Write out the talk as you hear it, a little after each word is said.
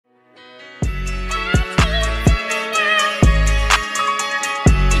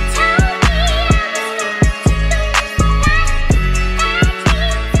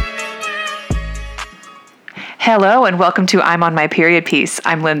Hello and welcome to I'm on my period piece.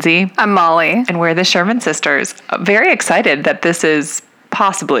 I'm Lindsay. I'm Molly. And we're the Sherman sisters. Very excited that this is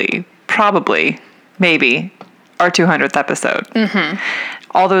possibly, probably, maybe our 200th episode. Mm-hmm.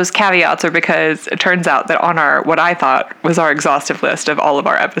 All those caveats are because it turns out that on our, what I thought was our exhaustive list of all of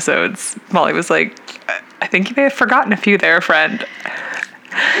our episodes, Molly was like, I think you may have forgotten a few there, friend.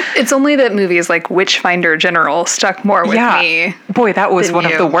 It's only that movies like Witchfinder General stuck more with me. Boy, that was one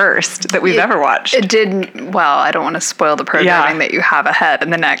of the worst that we've ever watched. It did, well, I don't want to spoil the programming that you have ahead in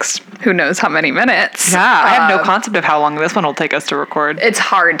the next who knows how many minutes. Yeah, I have no concept of how long this one will take us to record. It's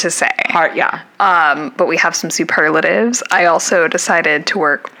hard to say. But we have some superlatives. I also decided to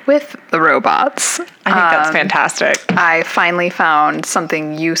work with the robots. I think that's fantastic. I finally found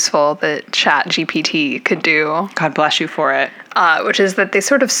something useful that ChatGPT could do. God bless you for it. Which is that they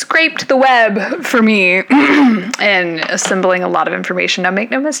sort of scraped the web for me and assembling a lot of information. Now,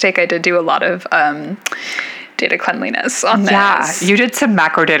 make no mistake, I did do a lot of data cleanliness on this. Yeah, you did some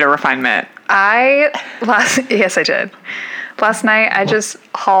macro data refinement. Yes, I did. Last night, I just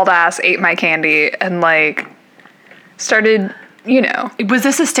hauled ass, ate my candy, and started, Was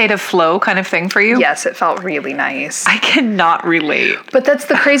this a state of flow kind of thing for you? Yes, it felt really nice. I cannot relate. But that's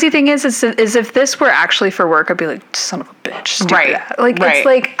the crazy thing is if this were actually for work, I'd be like, son of a bitch. Right. It's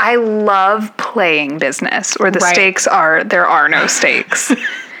like, I love playing business where the stakes are, there are no stakes.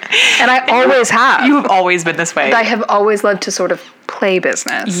 And I always have. You have always been this way. And I have always loved to sort of play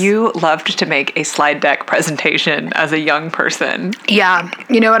business. You loved to make a slide deck presentation as a young person. Yeah.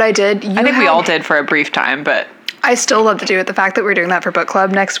 You know what I did? I think we all did for a brief time, but I still love to do it. The fact that we're doing that for book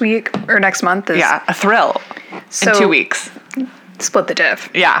club next week or next month is a thrill. In 2 weeks. Split the diff.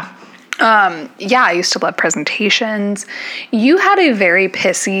 Yeah. I used to love presentations. You had a very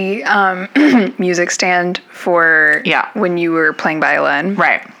pissy music stand for when you were playing violin.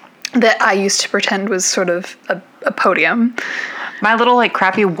 Right. That I used to pretend was sort of a podium. My little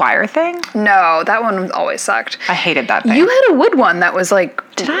crappy wire thing? No, that one always sucked. I hated that thing. You had a wood one that was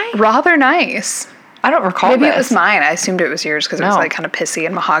Did I? rather nice. I don't recall Maybe this. it was mine. I assumed it was yours because it was kind of pissy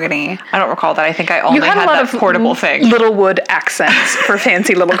and mahogany. I don't recall that. I think I only had a lot that of portable thing. Little wood accents for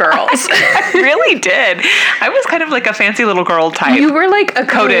fancy little girls. I really did. I was kind of like a fancy little girl type. You were like a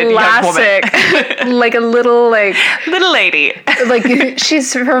coated classic, young woman. like a little little lady. Like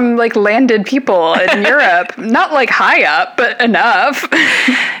she's from landed people in Europe. Not high up, but enough.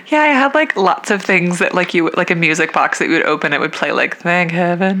 Yeah, I had lots of things that you a music box that you would open. It would play "Thank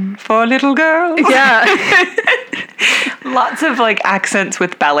Heaven for Little Girls." Yeah. Lots of accents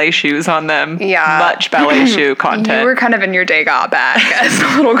with ballet shoes on them. Yeah. Much ballet shoe content. You were kind of in your Degas bag as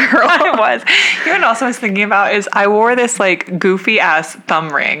a little girl. I was. You know what else I was thinking about is I wore this goofy ass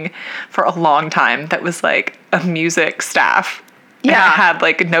thumb ring for a long time that was a music staff. Yeah. And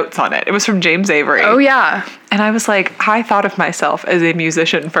it had notes on it. It was from James Avery. Oh yeah. And I was I thought of myself as a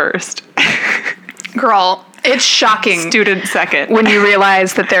musician first. Girl, it's shocking. Student second. When you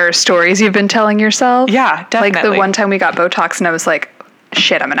realize that there are stories you've been telling yourself. Yeah, definitely. The one time we got Botox and I was like,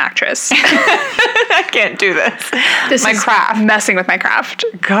 shit, I'm an actress. I can't do this. This is craft. Messing with my craft.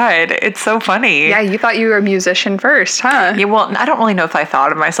 God, it's so funny. Yeah, you thought you were a musician first, huh? Yeah, well, I don't really know if I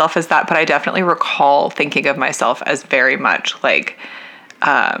thought of myself as that, but I definitely recall thinking of myself as very much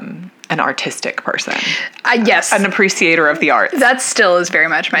an artistic person. Yes. An appreciator of the arts. That still is very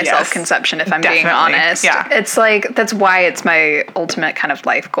much my self-conception, if I'm being honest. Yeah. It's that's why it's my ultimate kind of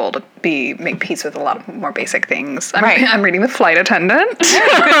life goal to make peace with a lot of more basic things. I'm reading The Flight Attendant.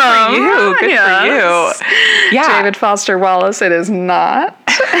 Good for you. Good for you. Yeah. David Foster Wallace, it is not.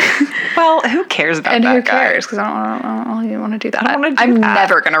 Well, who cares about that? And who cares? Because I don't really want to do that. I'm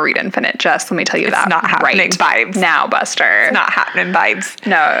never going to read Infinite Jest, let me tell you that. It's not happening, vibes. Now, Buster. It's not happening, vibes.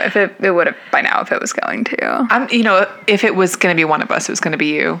 No, if it would have by now if it was going to. If it was going to be one of us, it was going to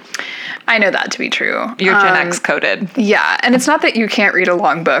be you. I know that to be true. You're Gen X coded. Yeah, and it's not that you can't read a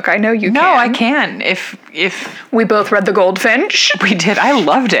long book. I know you can. No, I can. If we both read The Goldfinch. We did. I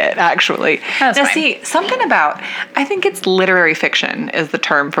loved it, actually. That's fine. See, something about, I think it's literary fiction is the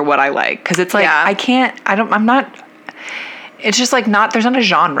term for what I like. Because it's it's just not, there's not a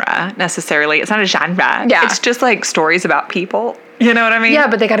genre necessarily. It's not a genre. Yeah. It's just stories about people. You know what I mean? Yeah,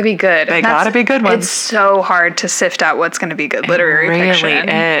 but they got to be good. They got to be good ones. It's so hard to sift out what's going to be good literary fiction. It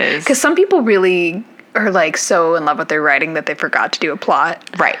really is. Because some people really are so in love with their writing that they forgot to do a plot.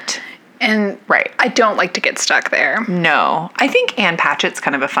 Right. And I don't like to get stuck there. No. I think Anne Patchett's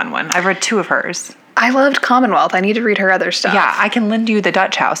kind of a fun one. I've read 2 of hers. I loved Commonwealth. I need to read her other stuff. Yeah, I can lend you The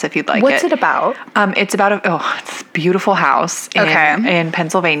Dutch House if you'd like. What's it about? It's about it's a beautiful house in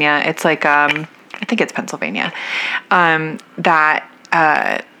Pennsylvania. It's I think it's Pennsylvania. That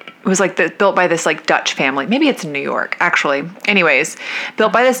it was like built by this like Dutch family. Maybe it's in New York, actually. Anyways,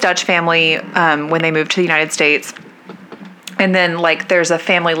 built by this Dutch family when they moved to the United States. And then like there's a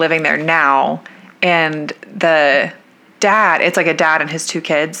family living there now, and the dad, it's like a dad and his 2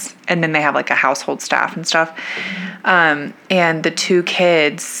 kids, and then they have like a household staff and stuff. And the 2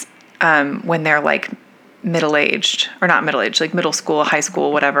 kids, when they're like middle-aged, or not middle-aged, like middle school, high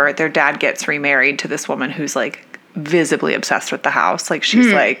school, whatever, their dad gets remarried to this woman who's like visibly obsessed with the house. Like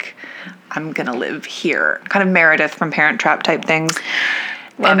she's like, I'm gonna live here. Kind of Meredith from Parent Trap type things.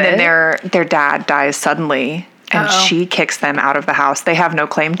 Love and then it. their dad dies suddenly, and she kicks them out of the house. They have no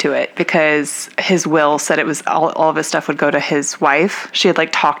claim to it because his will said it was all of his stuff would go to his wife. She had like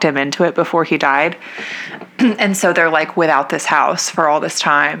talked him into it before he died. And so they're like without this house for all this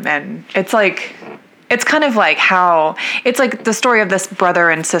time. And it's like, it's kind of like how, it's like the story of this brother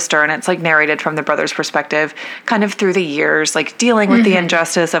and sister, and it's like narrated from the brother's perspective, kind of through the years, like dealing with the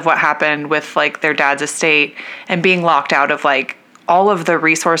injustice of what happened with like their dad's estate and being locked out of like all of the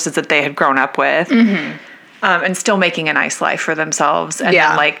resources that they had grown up with. And still making a nice life for themselves, and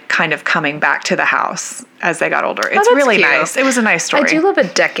then like kind of coming back to the house as they got older. It's really cute. nice. It was a nice story. I do love a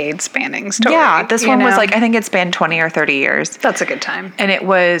decade spanning story. Yeah, this one was know? like, I think it spanned 20 or 30 years. That's a good time. And it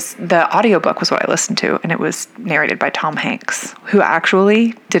was, the audiobook was what I listened to, and it was narrated by Tom Hanks, who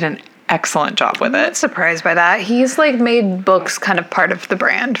actually did an excellent job with I'm it. not surprised by that. He's like made books kind of part of the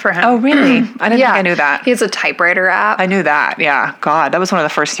brand for him. Oh, really? I didn't think I knew that. He has a typewriter app. I knew that, yeah. God, that was one of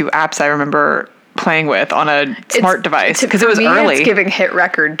the first few apps I remember playing with on a smart device, because it was early. It's giving Hit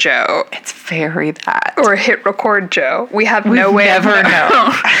Record Joe. It's very that. Or Hit Record Joe. We have no way never of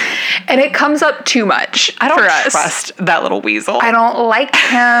known. And it comes up too much I don't for us. trust that little weasel. I don't like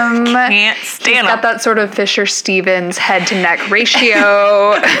him. Can't He's stand got him. that sort of Fisher-Stevens head to neck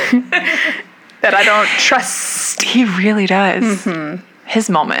ratio that I don't trust. He really does. His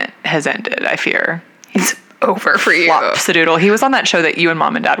moment has ended, I fear. It's over for you. Flop-sadoodle. He was on that show that you and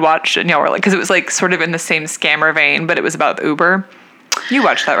Mom and Dad watched, and y'all were like, because it was like sort of in the same scammer vein, but it was about Uber. You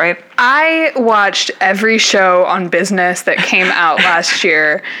watched that, right? I watched every show on business that came out last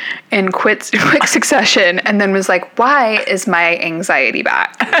year in quick succession, and then was like, why is my anxiety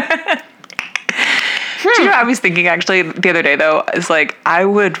back? Do you know what I was thinking actually the other day, though? Is like, I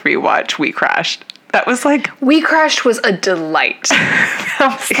would rewatch We Crashed. That was like, We Crashed was a delight.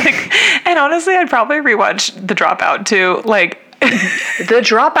 I was like, and honestly, I'd probably rewatch The Dropout too. Like, The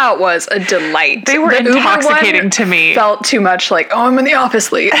Dropout was a delight. they were The Uber intoxicating one to me. Felt too much like, oh, I'm in the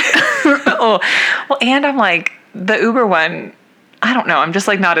office late. Oh, well, and I'm like, the Uber one, I don't know. I'm just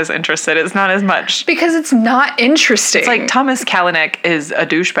like not as interested. It's not as much. Because it's not interesting. It's like Thomas Kalanick is a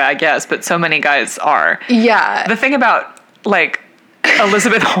douchebag, yes, but so many guys are. Yeah. The thing about like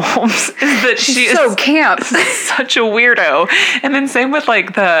Elizabeth Holmes is that she is so camp. such a weirdo. And then same with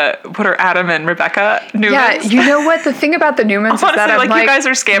like what are Adam and Rebecca Newman? Yeah, you know what? The thing about the Newmans is Honestly, that I'm like, you guys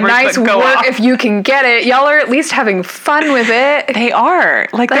are scammers, nice but go work off. if you can get it. Y'all are at least having fun with it. They are.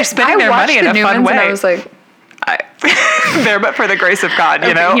 Like they're spending their money in a fun way. And I was like, there but for the grace of God,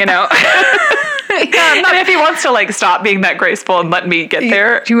 you know? you know. Yeah, and if he wants to like stop being that graceful and let me get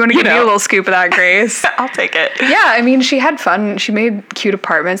there, Do you want to give me a little scoop of that, Grace? I'll take it. Yeah, I mean, she had fun. She made cute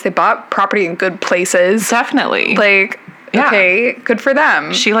apartments. They bought property in good places. Definitely. Like, Yeah. okay, good for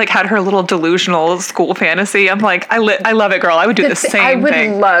them. She like had her little delusional school fantasy. I'm like, I love it, girl. I would do the same I would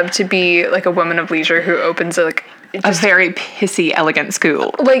thing. love to be like a woman of leisure who opens A very pissy, elegant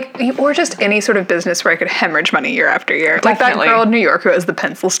school. like, or just any sort of business where I could hemorrhage money year after year. Like that Definitely. girl in New York who has the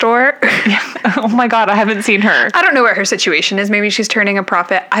pencil store. Oh my God, I haven't seen her. I don't know what her situation is. Maybe she's turning a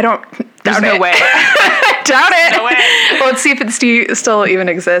profit. I don't There's doubt no it. way. Doubt it. No way. Well, let's see if it still even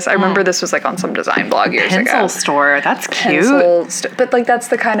exists. I remember this was like on some design blog years Pencil ago. store. That's cute. But like that's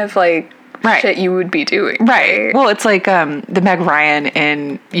the kind of like Right. shit you would be doing. Right. Well, it's like the Meg Ryan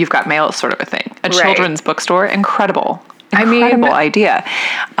in You've Got Mail sort of a thing. A children's bookstore. Incredible. Incredible idea.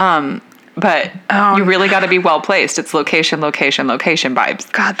 But you really got to be well placed. It's location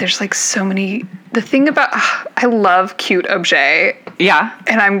vibes. God, there's like so many. The thing about I love cute objet, Yeah.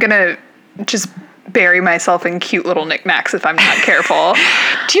 and I'm gonna just bury myself in cute little knickknacks if I'm not careful.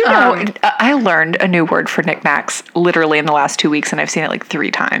 Do you know, I learned a new word for knickknacks literally in the last 2 weeks, and I've seen it like 3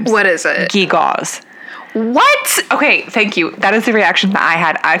 times. What is it? Gewgaws. What? Okay, thank you. That is the reaction that I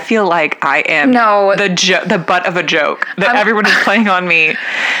had. I feel like I am No. the butt of a joke that everyone is playing on me.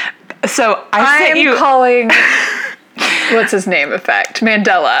 So I sent you. calling. What's his name? Effect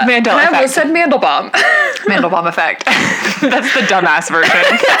Mandela. Mandela And I almost effect. said Mandelbaum. Mandelbaum effect. That's the dumbass version.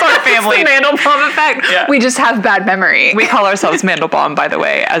 That's our family. The Mandelbaum effect. Yeah. We just have bad memory. We call ourselves Mandelbaum, by the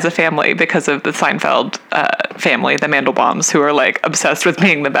way, as a family because of the Seinfeld family, the Mandelbaums, who are like obsessed with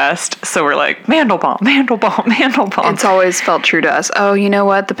being the best. So we're like, Mandelbaum, Mandelbaum, Mandelbaum. It's always felt true to us. Oh, you know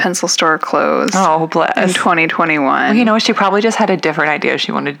what? The pencil store closed. Oh, bless. In 2021. Well, you know, she probably just had a different idea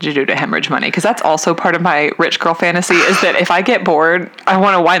she wanted to do to hemorrhage money, because that's also part of my rich girl fantasy, is that if I get bored, I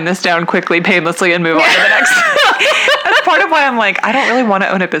want to wind this down quickly, painlessly, and move on to the next. That's part of why I'm like, I don't really want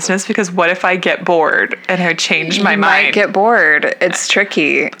to own a business, because what if I get bored and I change my mind? You might get bored. It's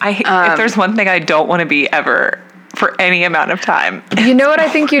tricky. If there's one thing I don't want to be ever for any amount of time. You know what I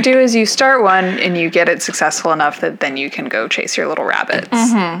think you do is you start one and you get it successful enough that then you can go chase your little rabbits.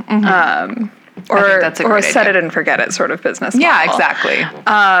 Or set it and forget it sort of business model. Yeah, exactly.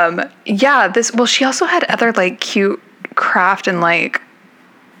 She also had other like cute craft and like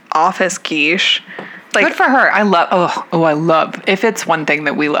office quiche. Like, good for her. I love, if it's one thing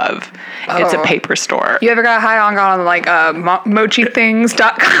that we love, it's a paper store. You ever got like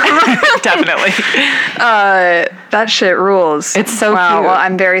mochithings.com? Definitely. That shit rules. It's so cute. Well,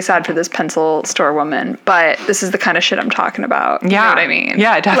 I'm very sad for this pencil store woman, but this is the kind of shit I'm talking about. Yeah. You know what I mean?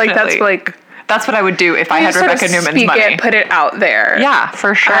 Yeah, definitely. That's what I would do if I had Rebecca Newman's money. Put it out there. Yeah,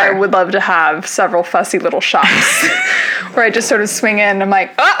 for sure. I would love to have several fussy little shops where I just sort of swing in and I'm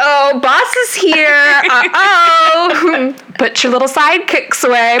like, uh-oh, boss is here. Uh-oh. Put your little sidekicks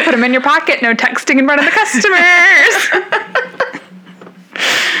away. Put them in your pocket. No texting in front of the customers.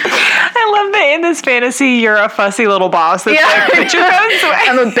 I love that in this fantasy, you're a fussy little boss that's like, put your phones away.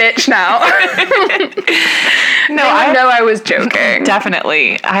 I'm a bitch now. No, I know I was joking.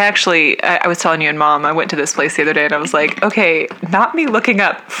 Definitely. I was telling you and Mom, I went to this place the other day and I was like, okay, not me looking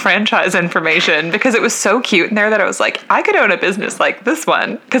up franchise information, because it was so cute in there that I was like, I could own a business like this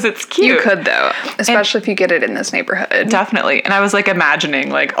one because it's cute. You could though, especially if you get it in this neighborhood. Definitely. And I was like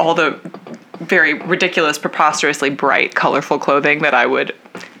imagining like all the very ridiculous, preposterously bright, colorful clothing that I would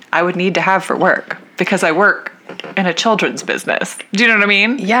need to have for work, because I work in a children's business. Do you know what I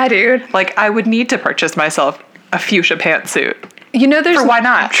mean? Yeah, dude. Like, I would need to purchase myself a fuchsia pantsuit. You know, there's why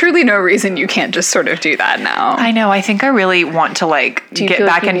not? Truly no reason you can't just sort of do that now. I know. I think I really want to like get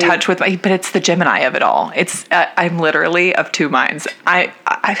back in touch with but it's the Gemini of it all. It's I'm literally of two minds. I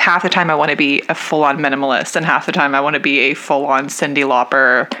half the time I want to be a full-on minimalist, and half the time I want to be a full-on Cyndi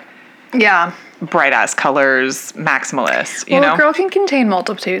Lauper. Yeah. Bright ass colors, maximalist, you know? A girl can contain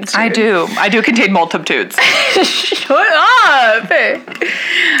multitudes. Dude. I do contain multitudes. Shut up!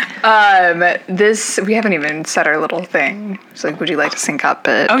 We haven't even said our little thing. It's like, would you like to sync up,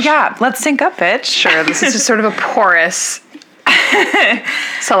 bitch? Oh yeah, let's sync up, bitch. Sure, this is just sort of a porous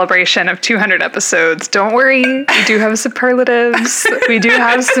celebration of 200 episodes. Don't worry, we do have superlatives. We do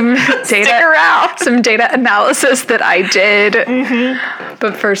have some data analysis that I did. Mm-hmm.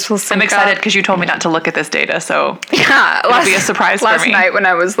 But first we'll sync up. I'm excited because you told me not to look at this data, so yeah, it'll be a surprise for me. Last night when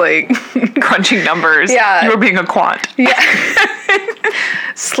I was like crunching numbers, yeah, you were being a quant. Yeah.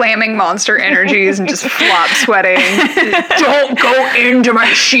 Slamming Monster Energies and just flop sweating. Don't go into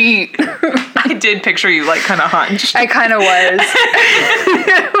my sheet. I did picture you like kind of hunched. I kind of was.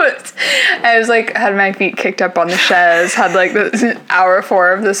 I was like, had my feet kicked up on the chaise, had like the hour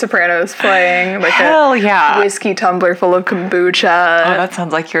 4 of The Sopranos playing, like a whiskey tumbler full of kombucha. Oh, that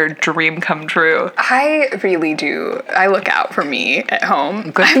sounds like your dream come true. I really do. I look out for me at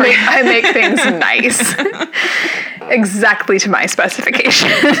home. Good for you. I make things nice. Exactly to my specifications.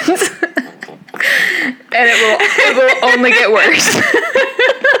 And it will only get worse.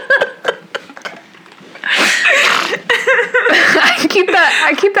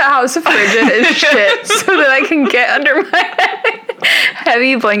 I keep that house frigid as shit so that I can get under my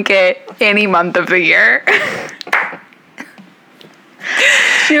heavy blanket any month of the year.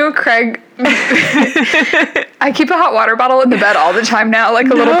 You know, Craig, I keep a hot water bottle in the bed all the time now, like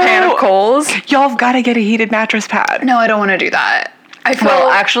a little pan of coals. Y'all have got to get a heated mattress pad. No, I don't want to do that. Well,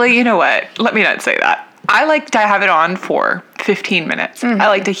 actually, you know what? Let me not say that. I like to have it on for 15 minutes. Mm-hmm. I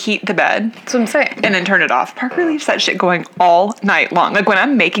like to heat the bed. That's what I'm saying. And then turn it off. Parker leaves that shit going all night long. Like when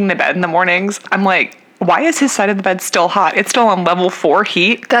I'm making the bed in the mornings, I'm like, why is his side of the bed still hot? It's still on level 4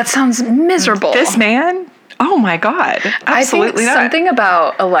 heat. That sounds miserable. This man? Oh my God. Absolutely not. Something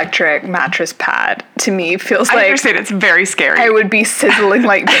about electric mattress pad to me feels like... I understand, it's very scary. I would be sizzling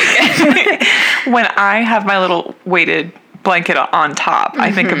like bacon. When I have my little weighted blanket on top,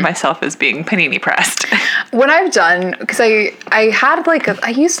 I think of myself as being panini pressed. When I've done, because I had like I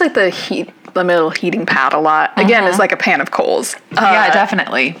used like the middle heating pad a lot. Again, it's like a pan of coals. Yeah,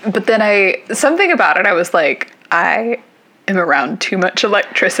 definitely. But then something about it, I was like, I am around too much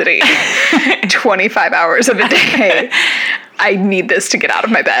electricity 25 hours of a day. I need this to get out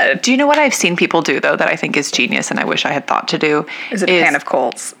of my bed. Do you know what I've seen people do, though, that I think is genius and I wish I had thought to do? Is it a pan of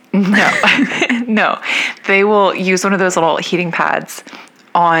coals? No. No. They will use one of those little heating pads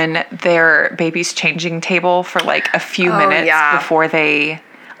on their baby's changing table for like a few minutes before they,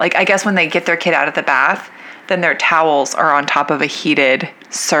 like, I guess when they get their kid out of the bath, then their towels are on top of a heated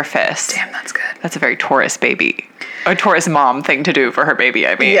surface. Damn, that's good. That's a very Taurus baby. A Taurus mom thing to do for her baby,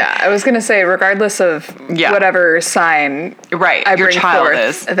 I mean. Yeah, I was going to say, regardless of whatever sign I your bring child forth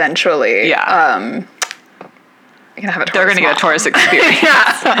is. Eventually. Yeah. You're going to have a Taurus They're going to get a Taurus experience.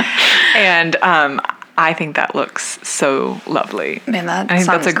 Yeah. And I think that looks so lovely. Man, that I think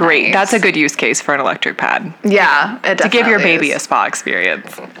sounds nice. That's a good use case for an electric pad. Yeah, it definitely to give your baby is. a spa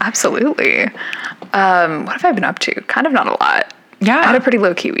experience. Absolutely. What have I been up to? Kind of not a lot. Yeah. I had a pretty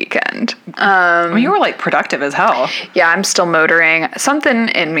low-key weekend. Well, you were like productive as hell. Yeah, I'm still motoring. Something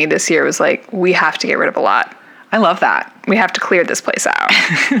in me this year was like, we have to get rid of a lot. I love that. We have to clear this place out.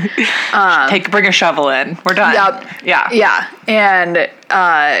 Bring a shovel in. We're done. Yep. Yeah. Yeah. And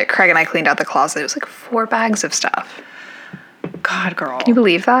Craig and I cleaned out the closet. It was like 4 bags of stuff. God, girl. Can you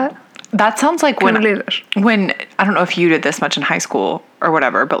believe that? That sounds like Can you believe it? when I don't know if you did this much in high school or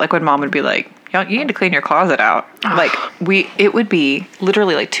whatever, but like when mom would be like, you need to clean your closet out. Like it would be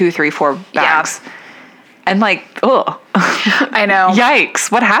literally like 2, 3, 4 bags. Yeah. And like, ugh. I know.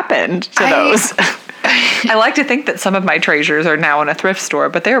 Yikes. What happened to those? I like to think that some of my treasures are now in a thrift store,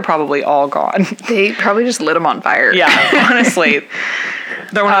 but they were probably all gone. They probably just lit them on fire. Yeah, honestly.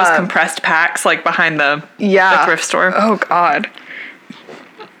 They're one of those compressed packs like behind the thrift store. Oh, God.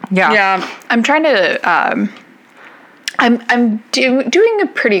 Yeah. Yeah. I'm trying to, I'm doing a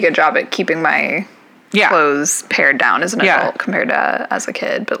pretty good job at keeping my clothes pared down as an adult compared to as a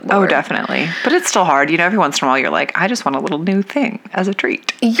kid. But Lord. Oh, definitely. But it's still hard. You know, every once in a while you're like, I just want a little new thing as a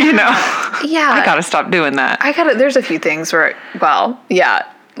treat. Yeah. You know? Yeah. I gotta stop doing that. There's a few things where,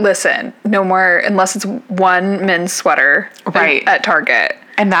 listen, no more, unless it's one men's sweater at Target.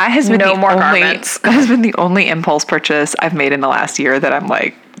 And that has been garments. That has been the only impulse purchase I've made in the last year that I'm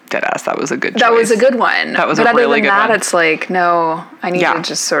like, deadass, that was a good choice. That was a good one. That was a really good one. But other than that, it's like, no, I need to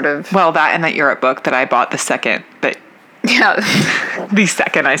just sort of... Well, that and that Europe book that I bought the second that... Yeah. The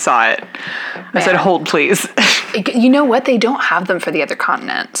second I saw it. I said, hold, please. You know what? They don't have them for the other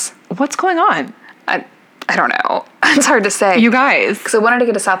continents. What's going on? I don't know. It's hard to say. You guys. Because I wanted to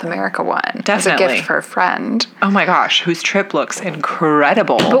get a South America one. Definitely. As a gift for a friend. Oh my gosh, whose trip looks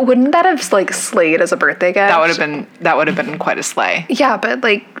incredible. But wouldn't that have like slayed as a birthday gift? That would have been quite a slay. Yeah, but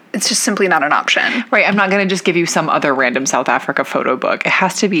like it's just simply not an option. Right, I'm not going to just give you some other random South Africa photo book. It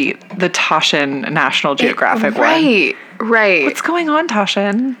has to be the Taschen National Geographic one. Right. What's going on,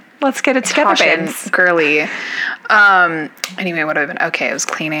 Taschen? Let's get it together, babes. Girly. Anyway, what have I been? Okay, I was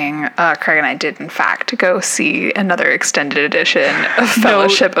cleaning. Craig and I did, in fact, go see another extended edition of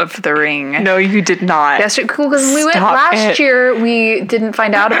Fellowship of the Ring. No, you did not. Yes, cool, because when we went last year, we didn't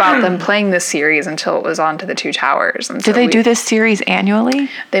find out about them playing this series until it was on to the Two Towers. And do they do this series annually?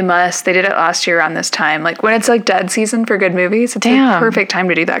 They must. They did it last year around this time. Like, when it's like dead season for good movies, it's a perfect time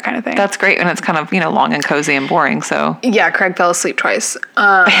to do that kind of thing. That's great, and it's kind of, long and cozy and boring, so. Yeah, Craig fell asleep twice.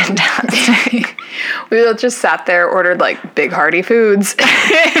 Fantastic. We just sat there, ordered like big hearty foods,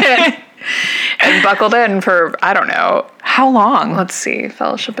 and buckled in for, I don't know. How long? Let's see.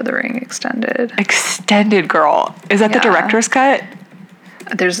 Fellowship of the Ring extended. Extended, girl. Is that the director's cut?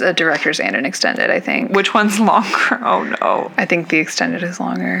 There's a director's and an extended, I think. Which one's longer? Oh no. I think the extended is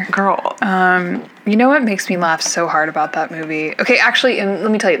longer. Girl. You know what makes me laugh so hard about that movie? Okay, actually, and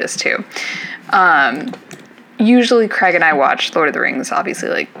let me tell you this too. Usually Craig and I watch Lord of the Rings, obviously,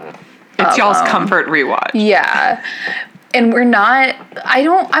 like, it's y'all's comfort rewatch. Yeah. And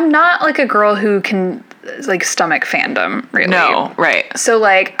I'm not like a girl who can like stomach fandom, really. No, right. So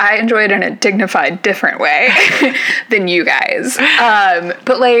like I enjoy it in a dignified, different way than you guys.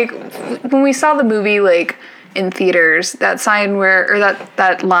 But like when we saw the movie like in theaters, that sign where, or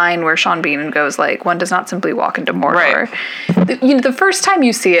that line where Sean Bean goes like, one does not simply walk into Mordor. Right. The first time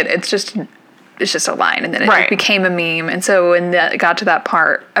you see it, it's just a line, and then it became a meme. And so when it got to that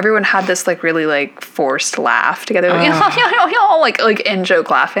part, everyone had this like really like forced laugh together, like like in joke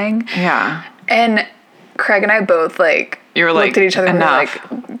laughing. Yeah. And Craig and I both like looked at each other enough.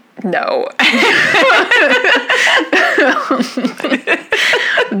 And were like, no.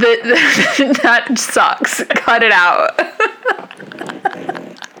 That sucks. Cut it out.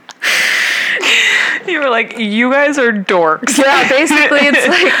 You were like, you guys are dorks. Yeah, basically it's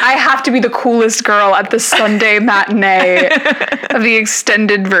like, I have to be the coolest girl at the Sunday matinee of the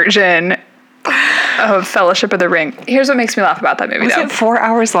extended version. Fellowship of the Ring. Here's what makes me laugh about that movie, Was though. it 4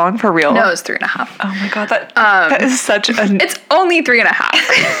 hours long for real? No, it was 3.5. Oh my god, that is such a... It's only 3.5.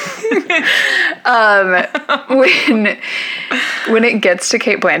 When it gets to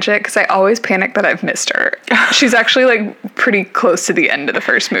Cate Blanchett, because I always panic that I've missed her. She's actually like pretty close to the end of the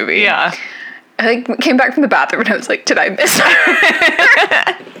first movie. Yeah. I like came back from the bathroom and I was like, did I miss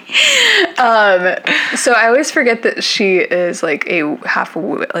her? So I always forget that she is like a half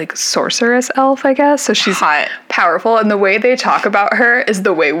like sorceress elf, I guess. So she's Hot. powerful, and the way they talk about her is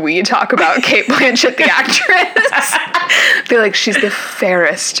the way we talk about Cate Blanchett, the actress. They're like, she's the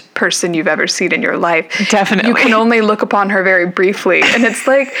fairest person you've ever seen in your life. Definitely. You can only look upon her very briefly, and it's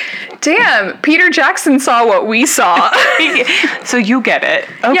like, damn, Peter Jackson saw what we saw. So you get it.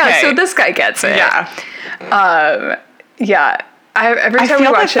 Okay. Yeah, so this guy gets it. Yeah. Yeah. Every I time feel we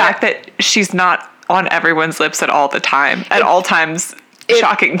the watch fact that she's not on everyone's lips at all times,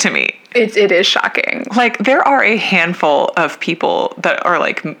 shocking to me. it is shocking. Like, there are a handful of people that are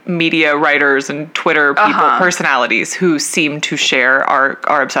like media writers and Twitter people, personalities who seem to share our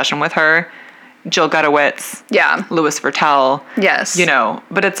obsession with her. Jill Gutowitz. Yeah. Louis Vertel. Yes. You know,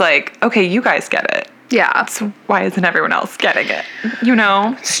 but it's like, okay, you guys get it. Yeah. So why isn't everyone else getting it? You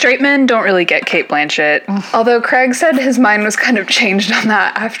know? Straight men don't really get Cate Blanchett. Although Craig said his mind was kind of changed on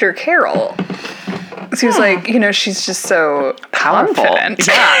that after Carol. So he was like, you know, she's just so Powerful. confident.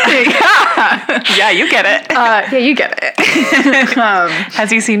 Yeah. Yeah, you get it. Yeah, you get it.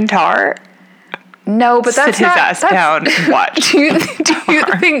 Has he seen Tar? No, but that's Sit his not, ass that's- down and watch. Do you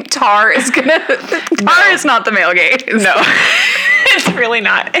think Tar is gonna? Tar is not the male gaze. No, it's really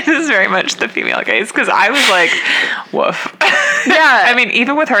not. It is very much the female gaze, because I was like, woof. Yeah. I mean,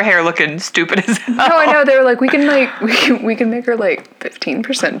 even with her hair looking stupid as hell. No, I know. They were like, we can make her like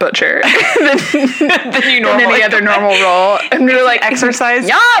 15% butcher Than you than normally any other normal role. And we were like, exercise.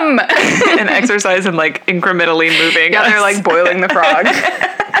 yum. And exercise and like incrementally moving. Yeah, they're us. like boiling the frog.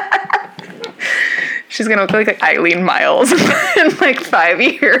 She's gonna look like Eileen Miles in like 5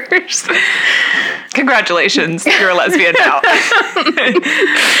 years. Congratulations, you're a lesbian now.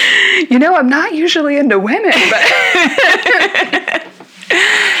 You know, I'm not usually into women, but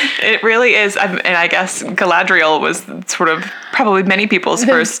It really is, and I guess Galadriel was sort of probably many people's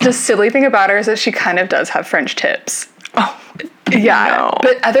first. the silly thing about her is that she kind of does have French tips. Oh, Yeah, no.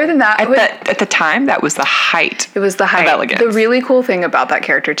 but other than that, At the time, that was the height. it was the height. elegance. The really cool thing about that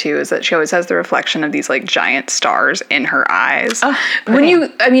character too is that she always has the reflection of these like giant stars in her eyes. Oh, when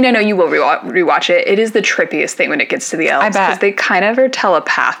I know you will rewatch it. It is the trippiest thing when it gets to the elves, bet. because they kind of are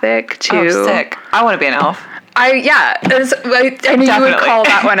telepathic too. Oh, sick. I want to be an elf. I knew you would Definitely. call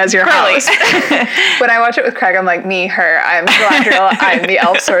that one as your Really. house. When I watch it with Craig, I'm like, me, her, I'm Galadriel, I'm the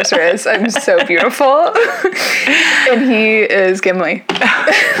elf sorceress, I'm so beautiful. And he is Gimli.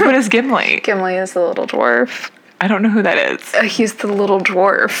 What is Gimli? Gimli is the little dwarf. I don't know who that is. He's the little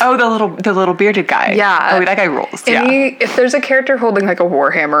dwarf. Oh, the little bearded guy. Yeah. Oh, that guy rules. And Yeah. if there's a character holding like a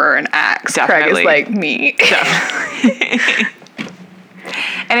warhammer or an axe, Definitely. Craig is like me.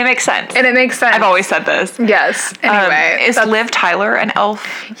 And it makes sense. And it makes sense. I've always said this. Yes. Anyway. Is Liv Tyler an elf?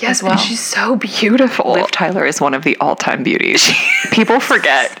 yes, as well? and she's so beautiful. Liv Tyler is one of the all-time beauties. People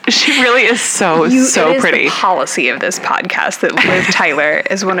forget. She really is so It is pretty. the policy of this podcast that Liv Tyler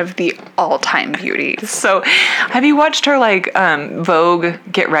is one of the all-time beauties. So, have you watched her like Vogue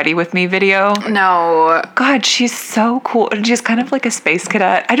Get Ready With Me video? No. God, she's so cool. And she's kind of like a space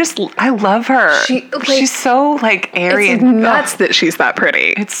cadet. I love her. She's so like airy It's and nuts that she's that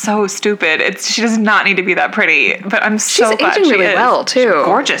pretty. It's so stupid. She does not need to be that pretty, but I'm so She's glad aging she really is. well, too.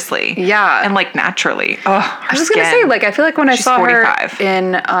 Gorgeously. Yeah. And like naturally. Oh, her I was skin. gonna say, like, I feel like when I She's saw 45. her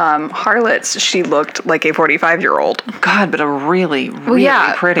in Harlots, she looked like a 45-year-old. God, but a really, really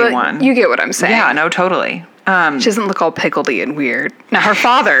pretty but one. You get what I'm saying. Yeah, no, totally. She doesn't look all pickledy and weird. Now her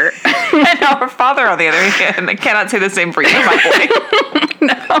father. And now her father, on the other hand, I cannot say the same for you, my boy.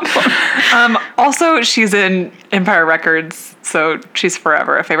 No. Also, she's in Empire Records, so she's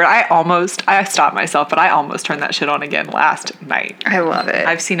forever a favorite. I stopped myself, but I almost turned that shit on again last night. I love it.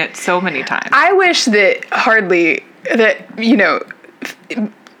 I've seen it so many times. I wish that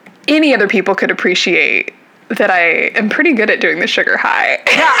any other people could appreciate that I am pretty good at doing the sugar high.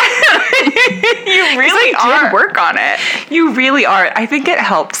 You really I did work on it. You really are. I think it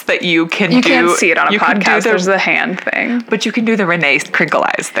helps that you can't see it on a podcast. There's the hand thing. But you can do the Renee Crinkle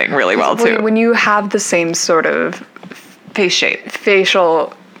Eyes thing really well, too. When you have the same sort of Face shape.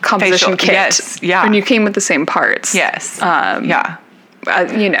 facial composition kit. Yes, yeah. When you came with the same parts. Yes. We Yeah. We were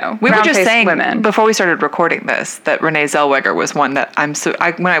just round-faced saying women. before we started recording this that Renee Zellweger was one that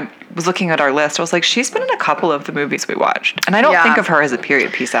when I was looking at our list, I was like, she's been in a couple of the movies we watched. And I don't Yeah. think of her as a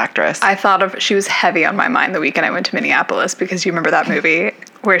period piece actress. she was heavy on my mind the weekend I went to Minneapolis, because you remember that movie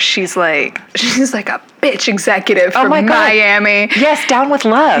where she's like a bitch executive from my God. Miami. Yes, Down with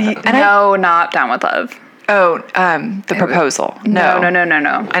Love. No, not Down with Love. The Proposal. No. No.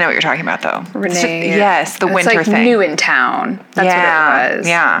 I know what you're talking about, though. Renee. Yes, the it's winter like thing. New in Town. That's Yeah, what it was.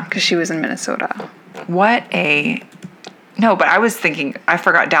 yeah. Because she was in Minnesota. No, but I was thinking, I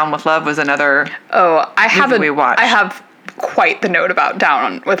forgot Down with Love was another. Oh, I have we watched. I have quite the note about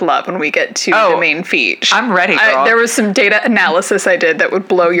Down with Love when we get to the main feat. I'm ready, girl. There was some data analysis I did that would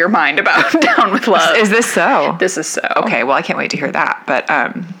blow your mind about Down with Love. Is this so? This is so. Okay, well, I can't wait to hear that. But,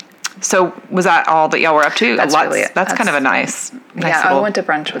 so was that all that y'all were up to? That's really it. That's kind of a nice Yeah, little... I went to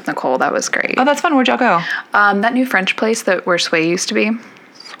brunch with Nicole. That was great. Oh, that's fun. Where'd y'all go? That new French place where Sway used to be.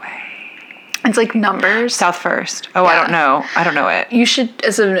 It's like Numbers. South First. Oh, I Yeah. don't know it. You should,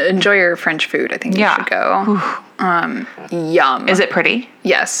 as an enjoyer of French food, I think you should go. Yum. Is it pretty?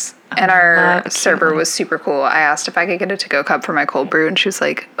 Yes. And our love server was super cool. I asked if I could get a to-go cup for my cold brew, and she was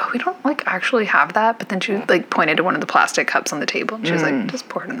like, "Oh, we don't actually have that." But then she pointed to one of the plastic cups on the table, and she was like, "Just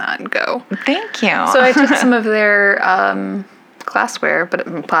pour it in that and go." Thank you. So I took some of their glassware, but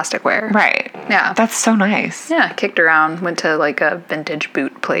plasticware. Right. Yeah. That's so nice. Yeah, kicked around, went to a vintage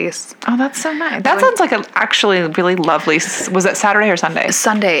boot place. Oh, that's so nice. That sounds like actually really lovely. Was it Saturday or Sunday?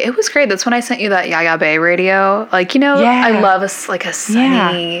 Sunday. It was great. That's when I sent you that Yaya Bay radio. Yeah. I love a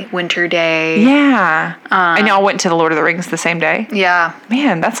sunny winter day. Yeah. And y'all went to the Lord of the Rings the same day? Yeah.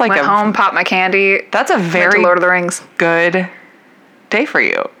 Man, that's like Went home, popped my candy. That's a Went to very Lord of the Rings. good day for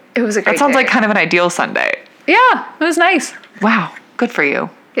you. It was a great That sounds day. like kind of an ideal Sunday. Yeah, it was nice. Wow. Good for you.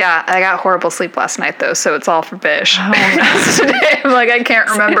 Yeah, I got horrible sleep last night though, so it's all for Bish. Oh, no. Today, I'm like, I can't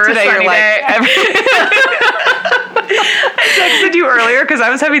remember Today a sunny you're day. I texted you earlier because I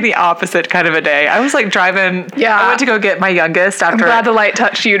was having the opposite kind of a day. I was driving. Yeah. I went to go get my youngest after. I'm glad the light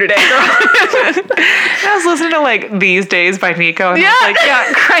touched you today, girl. I was listening to These Days by Nico. And Yeah. I was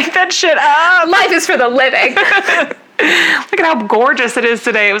yeah, crank that shit up. Life is for the living. Look at how gorgeous it is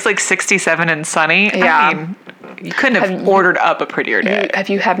today. It was 67 and sunny. Yeah. I mean, you couldn't have ordered up a prettier day. If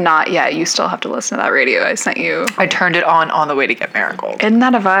you have not yet, you still have to listen to that radio I sent you. I turned it on the way to get Marigold. Isn't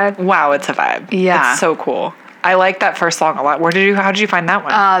that a vibe? Wow, it's a vibe. Yeah. It's so cool. I like that first song a lot. How did you find that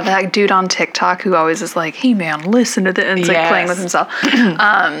one? That dude on TikTok who always is like, "Hey man, listen to this," and it's playing with himself.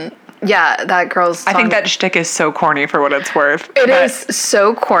 Yeah, that girl's song. I think that shtick is so corny for what it's worth. It is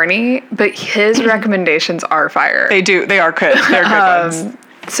so corny, but his recommendations are fire. They are good. They're good ones.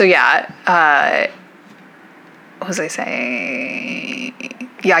 So yeah, what was I saying?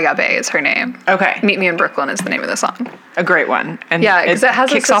 Yaya Bay is her name. Okay. Meet Me in Brooklyn is the name of the song. A great one. And Yeah, because it has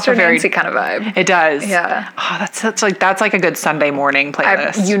a kicks off Sister Nancy kind of vibe. It does. Yeah. Oh, that's like a good Sunday morning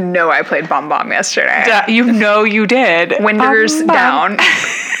playlist. I played Bom Bom yesterday. You did. Winders Bum, bum. down.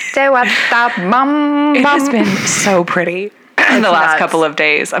 Say what that bum It has bum. been so pretty in the last nuts. couple of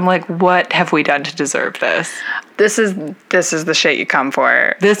days. I'm like, what have we done to deserve this? This is the shit you come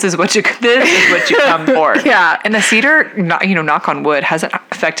for. This is what you come for. Yeah. And the cedar, knock on wood, hasn't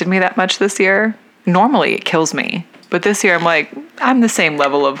affected me that much this year. Normally it kills me, but this year I'm the same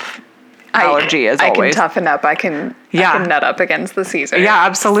level of allergy as always. I can toughen up. I can nut up against the Caesar. Yeah,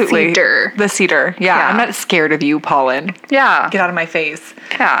 absolutely. Cedar. The cedar. Yeah, I'm not scared of you, pollen. Yeah. Get out of my face.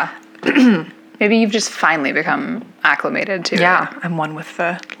 Yeah. Maybe you've just finally become acclimated to it. Yeah, I'm one with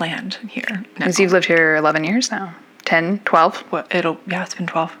the land here. Because you've lived here 11 years now. 10, 12? What? It's been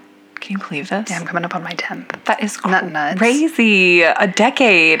 12. Can you believe this? Yeah, I'm coming up on my 10th. That is Isn't that nuts? crazy. A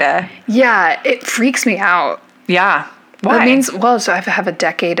decade. Yeah, it freaks me out. Yeah. Why? That means, so I have a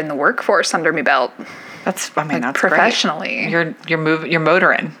decade in the workforce under my belt. that's professionally. Great. You're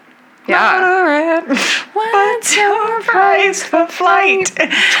motoring. Yeah. Motoring. What's your price for flight?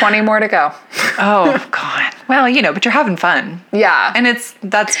 20 more to go. Oh God. Well, but you're having fun. Yeah. And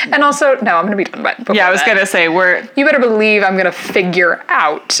And also, no, I'm going to be done by before yeah, I was that. going to say You better believe I'm going to figure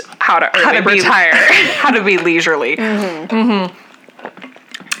out how to retire. how to be leisurely.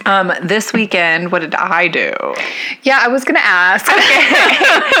 This weekend, what did I do? Yeah, I was going to ask.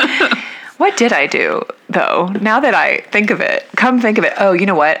 What did I do, though? Now that I think of it, oh, you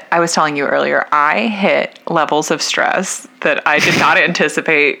know what? I was telling you earlier, I hit levels of stress that I did not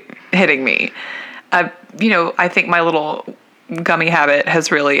anticipate hitting me. I think my little gummy habit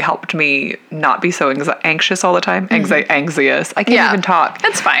has really helped me not be so anxious all the time. Anxious. I can't even talk.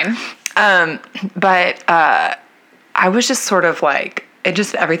 That's fine. But I was just sort of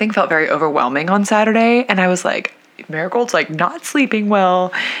everything felt very overwhelming on Saturday. And I was like, Marigold's not sleeping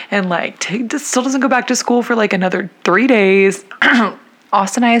well and still doesn't go back to school for another 3 days.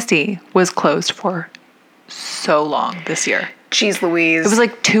 Austin ISD was closed for so long this year. Jeez Louise. It was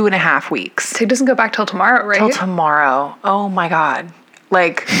like 2.5 weeks. So it doesn't go back till tomorrow, right? Till tomorrow. Oh my God.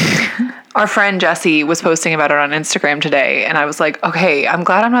 Like, our friend Jessie was posting about it on Instagram today, and I was like, okay, I'm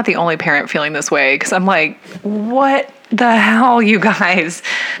glad I'm not the only parent feeling this way, because I'm like, what the hell, you guys?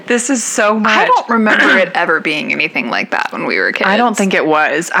 This is so much. I don't remember it ever being anything like that when we were kids. I don't think it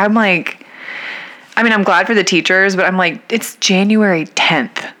was. I'm like, I mean, I'm glad for the teachers, but I'm like, it's January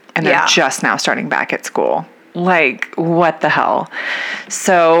 10th, and they're just now starting back at school. Like, what the hell?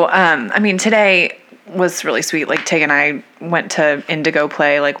 So, I mean, today was really sweet. Like, Tig and I went to Indigo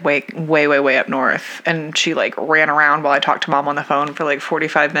Play, like way up north, and she like ran around while I talked to Mom on the phone for like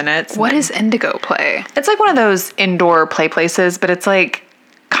 45 minutes. What is Indigo Play? It's like one of those indoor play places, but it's like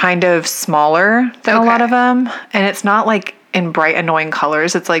kind of smaller than a lot of them, and it's not like in bright annoying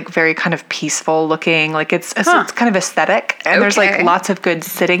colors. It's like very kind of peaceful looking. Like it's kind of aesthetic, and there's like lots of good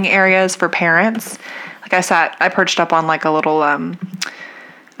sitting areas for parents. Like I perched up on like a little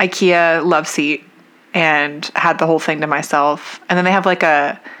IKEA love seat and had the whole thing to myself. And then they have like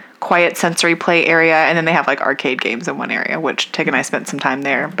a quiet sensory play area, and then they have like arcade games in one area, which Tig and I spent some time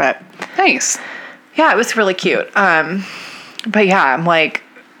there. But nice. Yeah, it was really cute. But yeah, I'm like,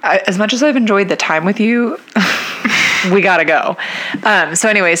 as much as I've enjoyed the time with you, we gotta go. So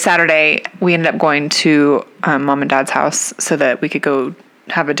anyway, Saturday we ended up going to Mom and Dad's house so that we could go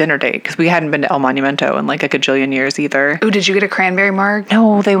have a dinner date, because we hadn't been to El Monumento in like a gajillion years either. Oh, did you get a cranberry marg?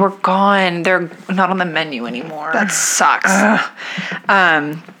 No, they were gone. They're not on the menu anymore. That sucks.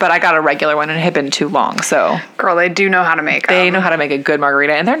 But I got a regular one, and it had been too long. So, girl, they do know how to make. They know how to make a good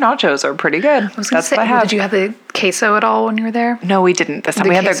margarita, and their nachos are pretty good. I was gonna say, did you have the queso at all when you were there? No, we didn't this time.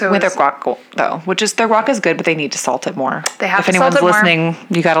 We had their guac though, which is, their guac is good, but they need to salt it more. They have if to anyone's salt it listening, more.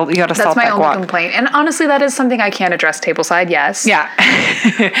 you gotta salt that guac. That's my only complaint, and honestly, that is something I can't address tableside. Yes. Yeah.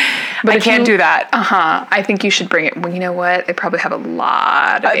 But I can't do that. I think you should bring it. Well, you know what? They probably have a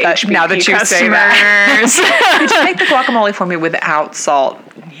lot of HBP now that you customers. say that. Could you make the guacamole for me without salt?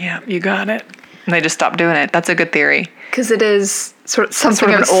 Yeah, you got it. And they just stopped doing it. That's a good theory. Because it is something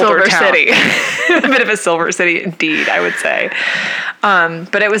of an an older city. A bit of a silver city, indeed, I would say.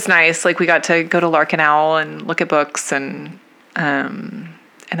 But it was nice. Like, we got to go to Lark and Owl and look at books, and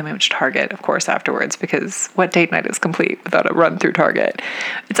then we went to Target, of course, afterwards, because what date night is complete without a run through Target?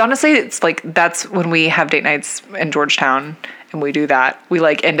 It's like, that's when we have date nights in Georgetown, and we do that. We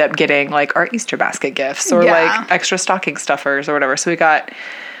like end up getting like our Easter basket gifts, or like extra stocking stuffers or whatever. So we got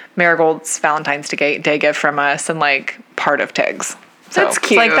Marigold's Valentine's Day gift from us, and like part of Tig's. So that's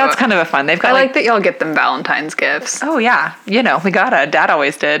cute. Like, that's kind of a fun. They've got I like that y'all get them Valentine's gifts. Oh yeah, we gotta. Dad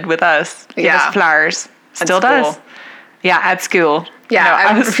always did with us. Give us flowers. Still does. Yeah, at school. Yeah,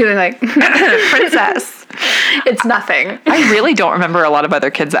 I was feeling like princess. It's nothing. I really don't remember a lot of other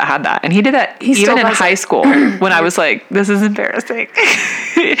kids that had that, and he did that even in high school when I was like, "This is embarrassing,"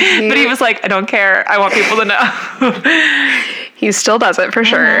 but he was like, "I don't care. I want people to know." He still does it for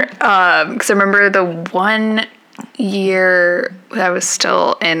sure. Because I remember the one year that I was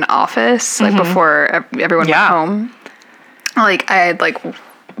still in office, like before everyone went home. Like, I had like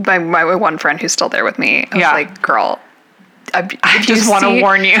my one friend who's still there with me. I was like, girl, I just want to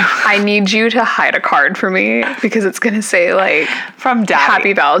warn you. I need you to hide a card for me, because it's going to say like, from Daddy.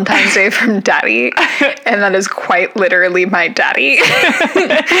 Happy Valentine's Day from Daddy. And that is quite literally my daddy.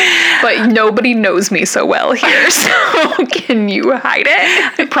 But nobody knows me so well here. So can you hide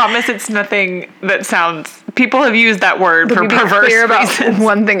it? I promise it's nothing that sounds... People have used that word for perverse clear reasons. About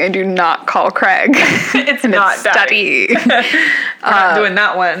one thing I do not call Craig. It's not Daddy. We're not doing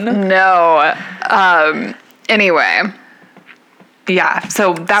that one. No. Anyway. Yeah,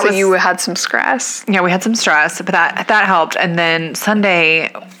 so you had some stress? Yeah, we had some stress, but that helped. And then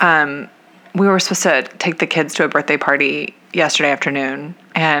Sunday, we were supposed to take the kids to a birthday party yesterday afternoon,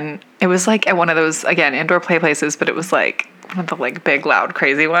 and it was like at one of those, again, indoor play places, but it was like one of the like big, loud,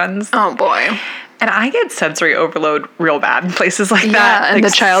 crazy ones. Oh boy. And I get sensory overload real bad in places like that. Yeah, and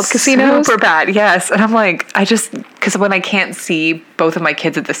like the child casinos? Super bad, yes. And I'm like, because when I can't see both of my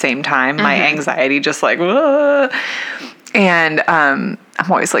kids at the same time, my anxiety just like, whoa. And I'm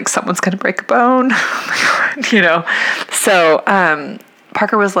always like, someone's going to break a bone. Oh my God, So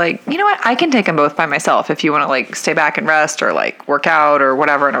Parker was like, you know what? I can take them both by myself if you want to like stay back and rest or like work out or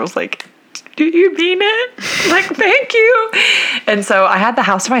whatever. And I was like, do you mean it? Like, thank you. And so I had the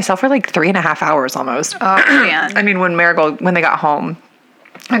house to myself for like 3.5 hours almost. Oh, man. I mean, when they got home,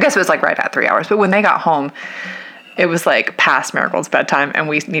 I guess it was like right at 3 hours, but when they got home, it was like past Marigold's bedtime and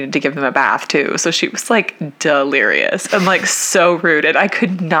we needed to give them a bath too. So she was like delirious and like so rude. And I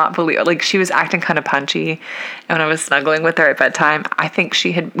could not believe it. Like she was acting kind of punchy. And when I was snuggling with her at bedtime, I think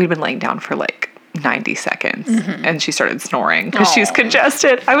we'd been laying down for like 90 seconds and she started snoring because she was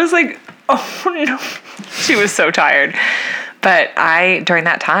congested. I was like, oh no. She was so tired. But during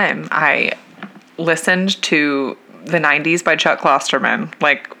that time, I listened to the 90s by Chuck Klosterman,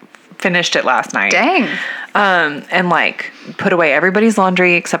 like finished it last night. Dang. And like put away everybody's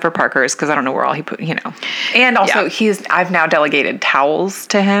laundry except for Parker's because I don't know where all he put, And also I've now delegated towels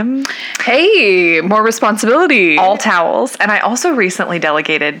to him. Hey, more responsibility. All towels. And I also recently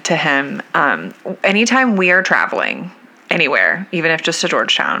delegated to him, anytime we are traveling anywhere, even if just to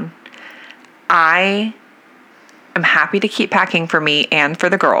Georgetown, I am happy to keep packing for me and for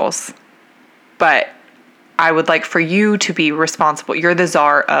the girls, but I would like for you to be responsible. You're the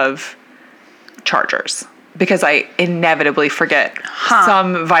czar of chargers because I inevitably forget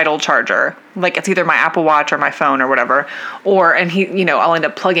some vital charger. Like it's either my Apple Watch or my phone or whatever. And he, I'll end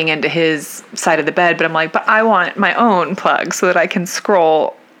up plugging into his side of the bed, but I'm like, but I want my own plug so that I can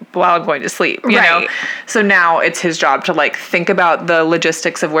scroll while I'm going to sleep, you know? So now it's his job to like think about the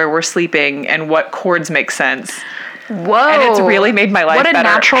logistics of where we're sleeping and what cords make sense. Whoa. And it's really made my life better. What a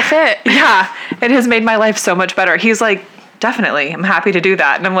natural fit. Yeah. It has made my life so much better. He's like, definitely, I'm happy to do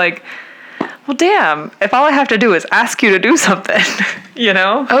that. And I'm like, well, damn, if all I have to do is ask you to do something,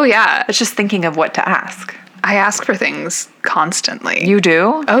 Oh, yeah. It's just thinking of what to ask. I ask for things constantly. You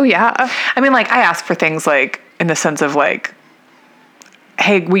do? Oh, yeah. I mean, like, I ask for things like in the sense of like,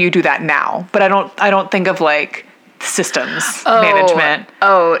 hey, will you do that now? But I don't think of like systems management.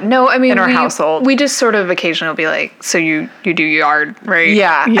 Oh, no, I mean, in our household. We just sort of occasionally will be like, so you do yard, right?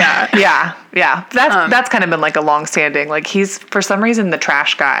 Yeah. Yeah. Yeah. That's kind of been like a long standing, like he's for some reason the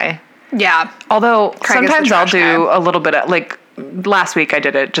trash guy. Yeah. Although Craig sometimes I'll do guy. a little bit of like last week I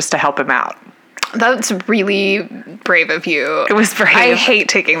did it just to help him out. That's really brave of you. It was brave. I hate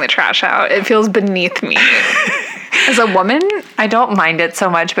taking the trash out. It feels beneath me. As a woman, I don't mind it so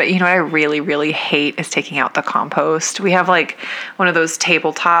much, but what I really, really hate is taking out the compost. We have like one of those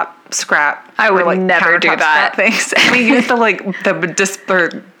tabletop scrap. I would like never do that. Things. And we use the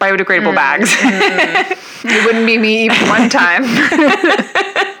biodegradable bags. It wouldn't be me even one time.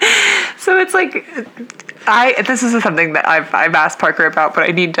 So it's like, this is something that I've asked Parker about, but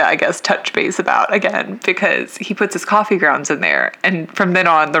I need to, I guess, touch base about again because he puts his coffee grounds in there, and from then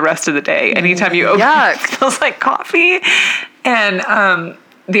on, the rest of the day, anytime you open it, it smells like coffee. And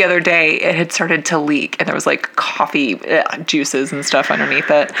the other day, it had started to leak, and there was like coffee juices and stuff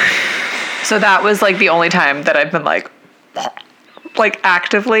underneath it. So that was like the only time that I've been like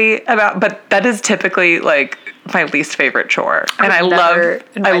actively about, but that is typically like my least favorite chore. And I love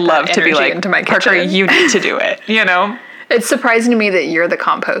to be like, Parker, you need to do it, It's surprising to me that you're the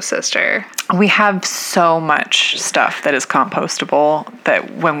compost sister. We have so much stuff that is compostable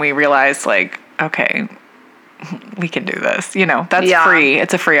that when we realize like, okay, we can do this, that's free.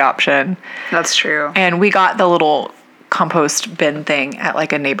 It's a free option. That's true. And we got the little compost bin thing at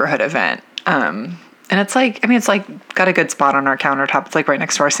like a neighborhood event. And it's like, it's like got a good spot on our countertop. It's like right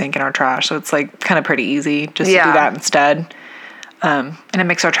next to our sink and our trash. So it's like kind of pretty easy just to do that instead. And it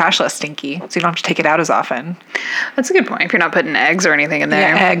makes our trash less stinky. So you don't have to take it out as often. That's a good point. If you're not putting eggs or anything in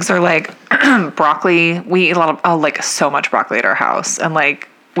there. Yeah, eggs or like broccoli. We eat a lot of, like so much broccoli at our house. And like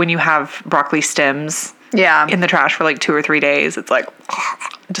when you have broccoli stems in the trash for like 2 or 3 days, it's like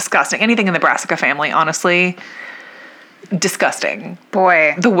disgusting. Anything in the brassica family, honestly. Disgusting.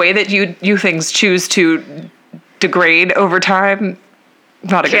 Boy. The way that you things choose to degrade over time,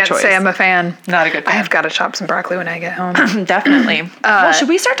 not a good choice. Can't say I'm a fan. Not a good fan. I've got to chop some broccoli when I get home. Definitely. Well, should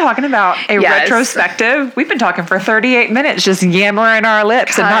we start talking about a retrospective? We've been talking for 38 minutes, just yammering our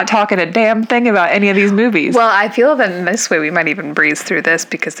lips and not talking a damn thing about any of these movies. Well, I feel that in this way we might even breeze through this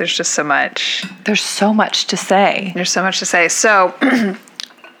because there's just so much. There's so much to say. So...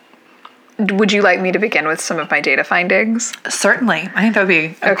 Would you like me to begin with some of my data findings? Certainly. I think that would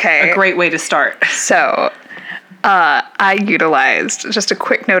be a great way to start. So, I utilized, just a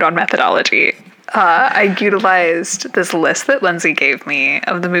quick note on methodology, I utilized this list that Lindsay gave me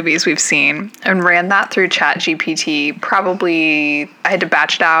of the movies we've seen and ran that through ChatGPT. Probably, I had to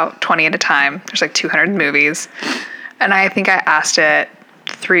batch it out 20 at a time. There's like 200 movies. And I think I asked it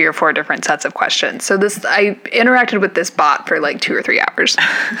 3 or 4 different sets of questions. So I interacted with this bot for like 2 or 3 hours.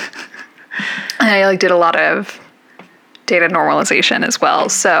 And I did a lot of data normalization as well.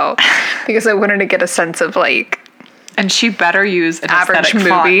 So because I wanted to get a sense of And she better use an Average aesthetic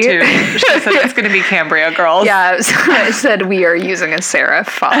font, movie. too. She said it's going to be Cambria Girls. Yeah, I said we are using a serif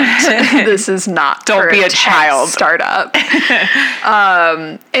font. This is not Don't for be a tech child. startup.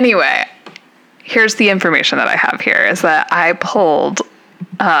 Anyway, here's the information that I have here is that I pulled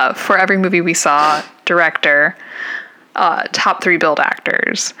for every movie we saw, director, top 3 billed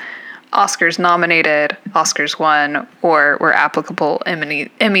actors, Oscars nominated, Oscars won, or were applicable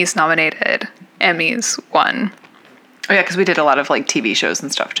Emmys nominated, Emmys won. Oh, yeah, because we did a lot of like TV shows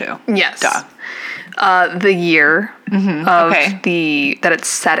and stuff too. Yes. Duh. The year of Okay. that it's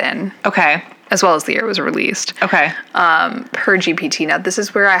set in, Okay. as well as the year it was released. Okay. Per GPT. Now, this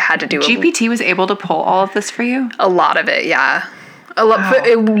is where I had to do GPT was able to pull all of this for you? a lot of it, yeah. A lot. Wow. But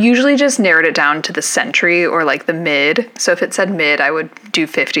it usually just narrowed it down to the century or like the mid. So if it said mid, I would do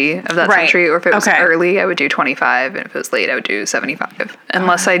 50 of that Right. century. Or if it was Okay. early, I would do 25. And if it was late, I would do 75.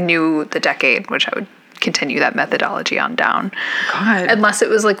 Unless I knew the decade, which I would continue that methodology on down. God. Unless it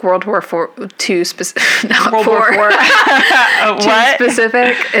was like World War II specific, not World War War. IV. What?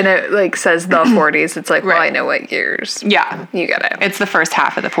 specific, and it like says the 40s. It's like, well, Right. I know what years. Yeah. You get it. It's the first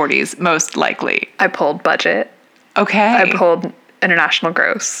half of the 40s, most likely. I pulled budget. Okay. I pulled international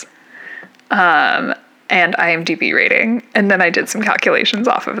gross, and IMDb rating, and then I did some calculations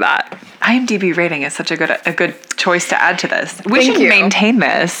off of that. IMDb rating is such a good choice to add to this. We Thank should you. maintain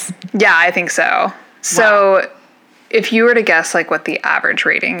this. Yeah, I think so. So, if you were to guess like what the average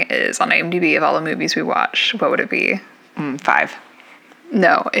rating is on IMDb of all the movies we watched, what would it be? 5.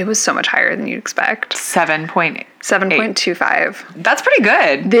 No, it was so much higher than you'd expect. 7.8. 7.25. That's pretty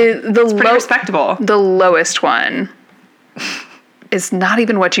good. The Pretty respectable. The lowest one is not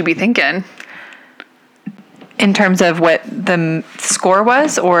even what you'd be thinking. In terms of what the score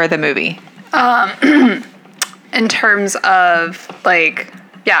was or the movie? In terms of like,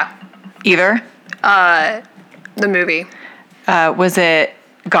 yeah, Either. the movie. Was it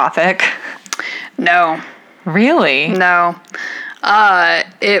Gothic? No, Really? no.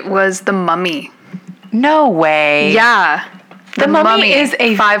 It was The Mummy. No way. Yeah. The Mummy is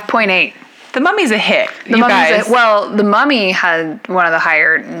a 5.8. The Mummy's a hit. The you Mummy's guys. The Mummy had one of the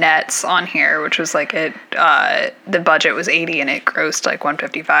higher nets on here, which was like the budget was 80 and it grossed like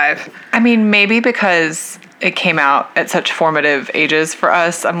 155. I mean, maybe because it came out at such formative ages for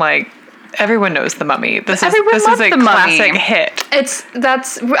us. I'm like, everyone knows The Mummy. This is loved a The Mummy. classic hit.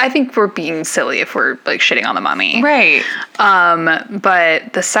 I think we're being silly if we're like shitting on The Mummy. Right.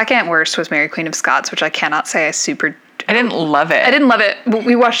 But the second worst was Mary Queen of Scots, which I cannot say I didn't love it. I didn't love it.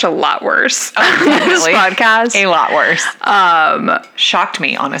 We watched a lot worse on this Definitely. podcast. A lot worse. Shocked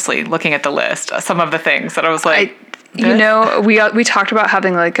me, honestly, looking at the list. Some of the things that I was like, we talked about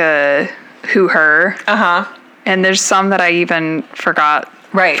having like a who her, and there's some that I even forgot.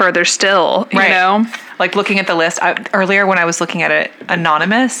 Right. Further still, you know. Like looking at the list earlier when I was looking at it,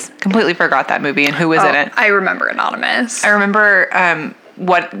 Anonymous, completely forgot that movie and who was in it. I remember Anonymous. I remember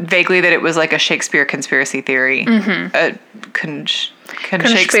vaguely that it was like a Shakespeare conspiracy theory.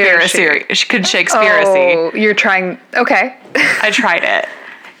 Conspiracy. Oh, you're trying. Okay. I tried it.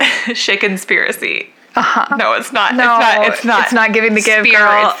 Shakenspiracy. No, it's not. No, it's not. It's not giving the give, Spear,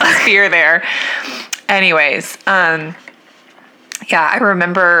 girl. It's the spear there. Anyways, yeah, I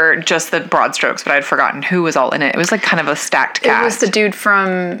remember just the broad strokes, but I'd forgotten who was all in it. It was like kind of a stacked cast. It was the dude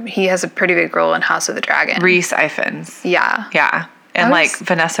he has a pretty big role in House of the Dragon. Rhys Ifans. Yeah. Yeah. And like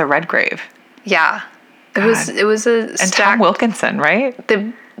Vanessa Redgrave. Yeah. It was a And stacked, Tom Wilkinson, right?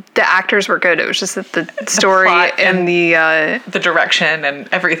 the actors were good. It was just that the story plot and the direction and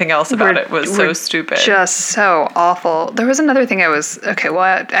everything else about it was so stupid. Just so awful. There was another thing I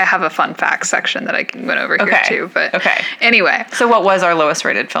have a fun facts section that I can went over here too. But anyway. So what was our lowest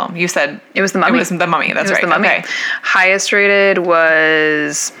rated film? You said it was The Mummy. It was The Mummy, that's right. The Mummy. Okay. Highest rated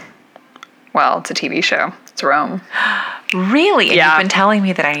was, well, it's a TV show. It's Rome. Really? And Yeah. you've been telling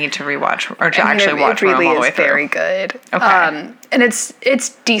me that I need to rewatch or to actually watch it really Rome all the way is through. very good. Okay. And it's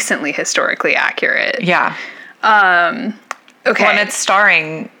decently historically accurate. Yeah. Okay. Well, and it's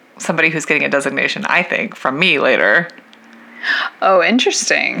starring somebody who's getting a designation, I think, from me later. Oh,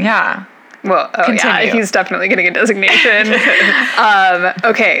 interesting. Yeah. Well, Continue. he's definitely getting a designation.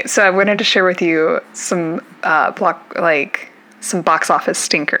 Okay, so I wanted to share with you some some box office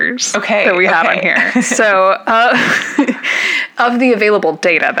stinkers that we have on here. So, of the available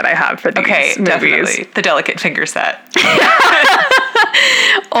data that I have for these movies, definitely. The delicate finger set.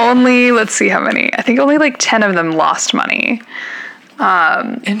 only, let's see how many. I think only like 10 of them lost money.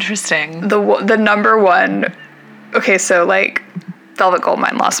 Interesting. The number one, okay, so like Velvet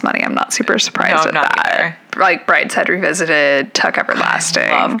Goldmine lost money. I'm not super surprised at not that. either. Like Brideshead Revisited, Tuck Everlasting.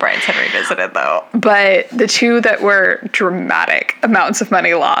 I love Brideshead Revisited, though. But the two that were dramatic amounts of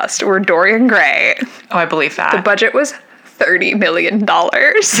money lost were Dorian Gray. Oh, I believe that. The budget was $30 million.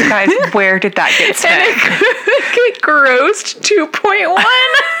 Guys, where did that get spent? It grossed 2.1.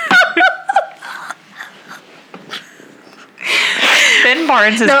 Ben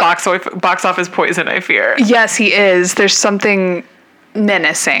Barnes is box office poison, I fear. Yes, he is. There's something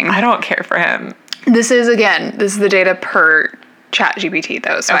menacing. I don't care for him. This is the data per ChatGPT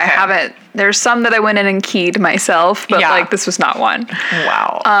though. So I Okay. haven't, there's some that I went in and keyed myself, but Yeah. like this was not one.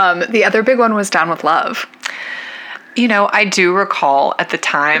 Wow. The other big one was Down with Love. You know, I do recall at the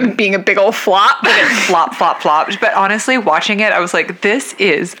time Being a big old flop. it flopped. But honestly, watching it, I was like, this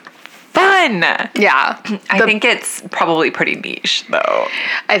is fun. Yeah. I think it's probably pretty niche, though.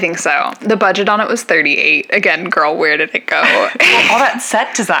 I think so. The budget on it was 38. Again, girl, where did it go? All that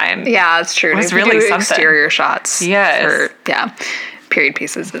set design. Yeah, it's true. was If you really do something. exterior shots. Yes. Period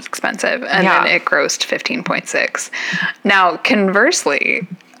pieces is expensive. And Yeah. then it grossed 15.6. Now, conversely,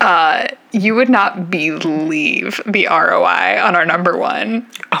 you would not believe the ROI on our number one.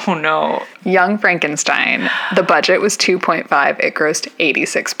 Oh, no. Young Frankenstein. The budget was 2.5. It grossed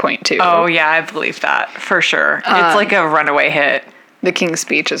 86.2. Oh, yeah, I believe that for sure. It's like a runaway hit. The King's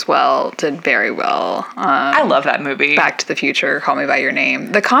Speech as well did very well. I love that movie. Back to the Future, Call Me by Your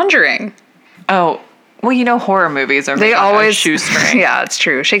Name. The Conjuring. Oh, well, you know, horror movies are They made on a always shoestring. Yeah, it's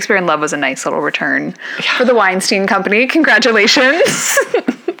true. Shakespeare in Love was a nice little return for the Weinstein Company. Congratulations.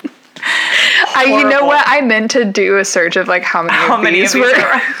 You know Horrible. what? I meant to do a search of like how many of these were,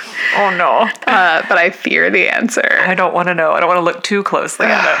 Oh, no. but I fear the answer. I don't want to know. I don't want to look too closely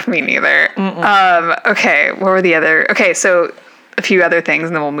at it. Me neither. Okay, what were the other? Okay, so a few other things,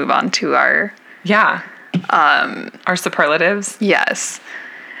 and then we'll move on to our Yeah. Our superlatives. yes.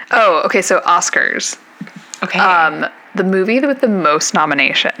 Oh, okay. So Oscars. Okay. The movie with the most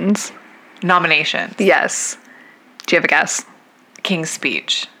nominations. Nominations. Yes. Do you have a guess? King's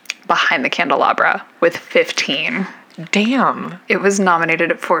Speech. Behind the Candelabra with 15. Damn. It was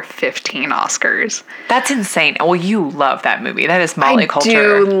nominated for 15 Oscars. That's insane. Well, you love that movie. That is Molly I culture.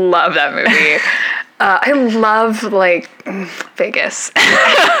 do love that movie. I love like Vegas.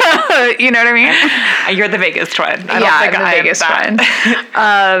 You know what I mean? You're the Vegas twin. I Yeah, don't think I'm the I am Vegas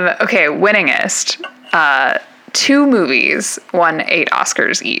that. one. Okay, winningest. 2 movies won 8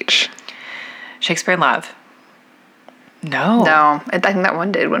 Oscars each. Shakespeare in Love. No. No, I think that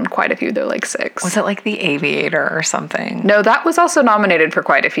one did win quite a few. They're like 6. Was it like The Aviator or something? No, that was also nominated for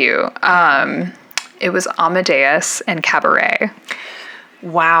quite a few. It was Amadeus and Cabaret.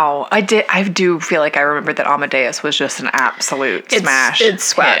 Wow. I do feel like I remember that Amadeus was just an absolute smash. It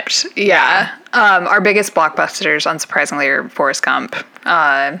swept. hit. Yeah. Our biggest blockbusters, unsurprisingly, are Forrest Gump,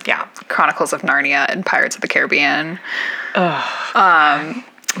 Yeah. Chronicles of Narnia, and Pirates of the Caribbean.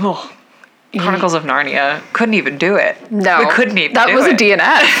 Oh. Chronicles of Narnia. Couldn't even do it. No, We couldn't even that do was it. a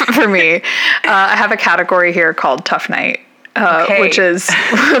DNF for me. I have a category here called Tough Night. Okay. Which is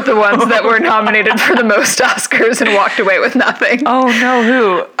the ones that were nominated for the most Oscars and walked away with nothing. Oh, no.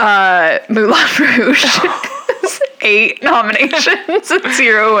 Who? Moulin Rouge. 8 nominations,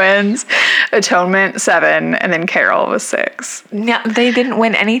 0 wins. Atonement, 7, and then Carol was 6. No, they didn't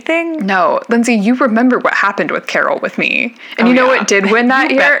win anything? No, Lindsay, you remember what happened with Carol with me. And you know what did win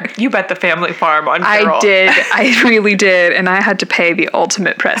that year? You bet the family farm on Carol. I did. I really did. And I had to pay the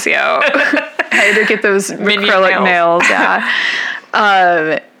ultimate prezzo. I had to get those Minion acrylic nails.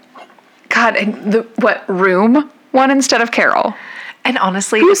 Yeah. God, and Room won instead of Carol. And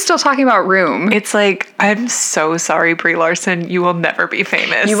honestly, Who's still talking about Room? it's like, I'm so sorry, Brie Larson. You will never be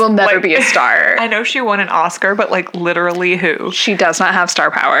famous. You will never Like, be a star. I know she won an Oscar, but like literally who? She does not have star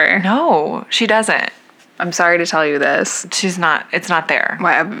power. No, she doesn't. I'm sorry to tell you this. She's not. It's not there.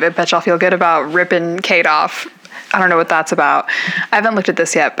 I bet y'all feel good about ripping Kate off. I don't know what that's about. I haven't looked at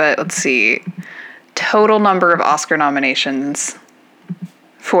this yet, but let's see. Total number of Oscar nominations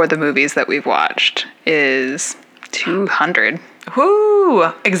for the movies that we've watched is 200.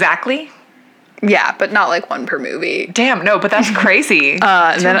 Whoo! Exactly. Yeah, but not like one per movie. Damn. No, but that's crazy.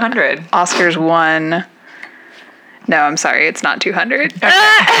 And then 200. Oscars won. No, I'm sorry, it's not 200.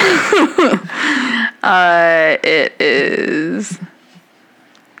 It is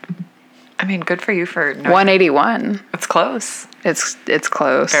I mean, good for you for 181. It's close. It's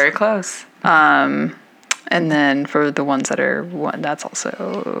close. Very close. And then for the ones that are one, that's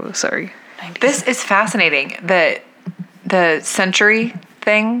also 90. This is fascinating. The century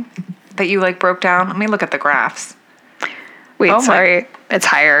thing that you like broke down. Let me look at the graphs. Wait, Oh my- sorry. It's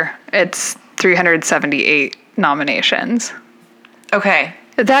higher. It's 378 nominations. Okay.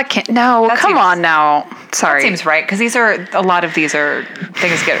 That can't. No, That come seems- on now. Sorry. Seems right, because a lot of these are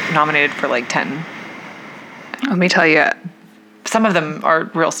things get nominated for like 10. Let me tell you. Some of them are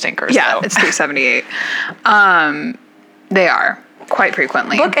real stinkers. Yeah, though. it's 378. They are quite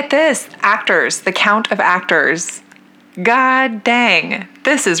frequently. Look at this. Actors. The count of actors. God dang.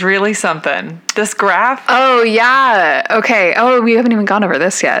 This is really something. This graph. Oh, yeah. Okay. Oh, we haven't even gone over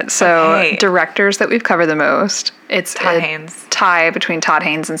this yet. So, Okay. directors that we've covered the most. It's Todd a Haynes. tie between Todd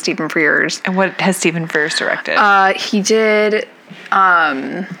Haynes and Stephen Frears. And what has Stephen Frears directed? He did.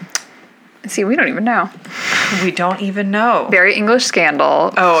 See, we don't even know. we don't even know. Very English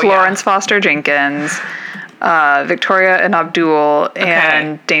Scandal. Oh, Florence Foster Jenkins. Victoria and Abdul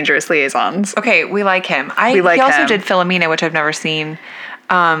and Dangerous Liaisons. Okay, we like him. We like he also him. did Philomena, which I've never seen.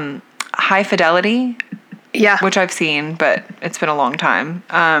 High Fidelity, Yeah. which I've seen, but it's been a long time.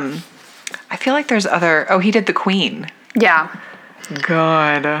 I feel like there's other. Oh, he did The Queen. Yeah.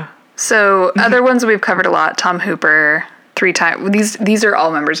 God. So other ones we've covered a lot. Tom Hooper, these are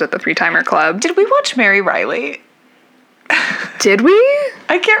all members of the Three Timer Club. Did we watch Mary Riley? Did we?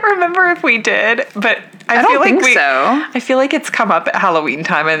 I can't remember if we did, but I don't think so. I feel like it's come up at Halloween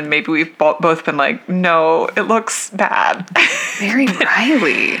time, and maybe we've both been like, "No, it looks bad." Mary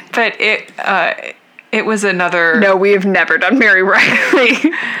Riley. But it was another. No, we have never done Mary Riley.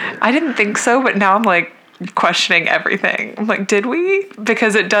 I didn't think so, but now I'm like questioning everything. I'm like, did we?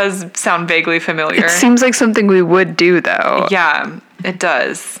 Because it does sound vaguely familiar. It seems like something we would do, though. Yeah, it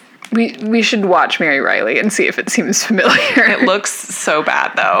does. We should watch Mary Riley and see if it seems familiar. It looks so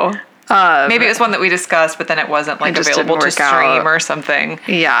bad though. Maybe it was one that we discussed, but then it wasn't like It just available didn't to work stream out. or something.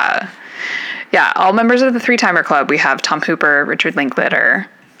 Yeah. Yeah, all members of the Three Timer Club. We have Tom Hooper, Richard Linklater,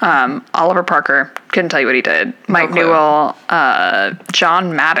 Oliver Parker, couldn't tell you what he did, Mike clue. Newell,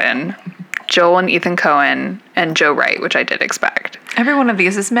 John Madden, Joel and Ethan Cohen, and Joe Wright, which I did expect. Every one of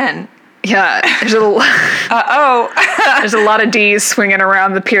these is men. Yeah, there's there's a lot of D's swinging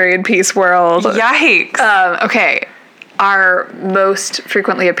around the period piece world. Yikes. Okay, our most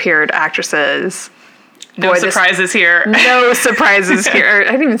frequently appeared actresses. No Boy, this- surprises here. No surprises here.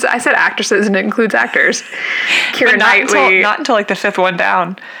 I said actresses, and it includes actors. Keira But Knightley. not until like the fifth one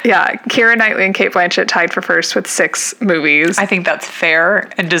down. Yeah, Keira Knightley and Cate Blanchett tied for first with 6 movies. I think that's fair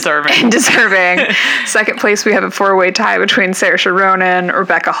and deserving. Deserving. Second place, we have a 4-way tie between Saoirse Ronan,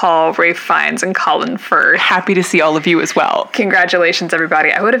 Rebecca Hall, Ralph Fiennes, and Colin Firth. Happy to see all of you as well. Congratulations,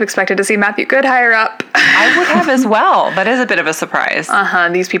 everybody. I would have expected to see Matthew Good higher up. I would have as well. That is a bit of a surprise.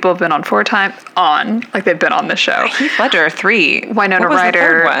 These people have been on 4 times like they've been on the show. Heath Ledger, 3. Winona What was the Ryder,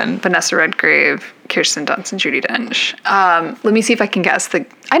 third one? Vanessa Redgrave, Kirsten Dunst, and Judi Dench. Let me see if I can guess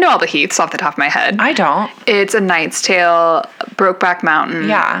I know all the Heaths off the top of my head. I don't. It's A Knight's Tale, Brokeback Mountain,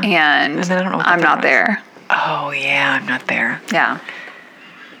 Yeah. and And then I don't know what the I'm third Not one is. There. Oh, yeah, I'm not there. Yeah.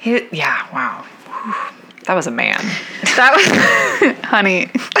 Yeah, wow. Whew. That was a man. That was, honey.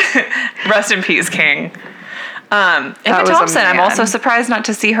 Rest in peace, King. That Emma was a Thompson, I'm man. also surprised not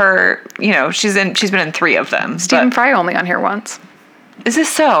to see her, she's been in 3 of them. Stephen but- Fry only on here once. Is this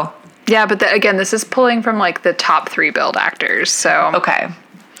so? Yeah, but again, this is pulling from like the top 3 billed actors. So Okay.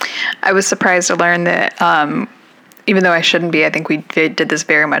 I was surprised to learn that, even though I shouldn't be, I think we did this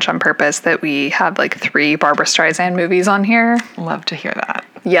very much on purpose, that we have like 3 Barbara Streisand movies on here. Love to hear that.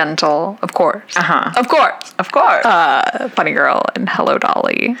 Yentl, of course. Uh-huh. Of course. Of course. Funny Girl and Hello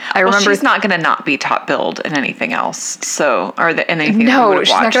Dolly. I well, remember. she's not going to not be top billed in anything else. So, or in anything that we No, would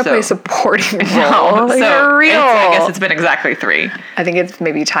she's not watch. going to play a so. supporting role. No, so You're real. I guess it's been exactly 3. I think it's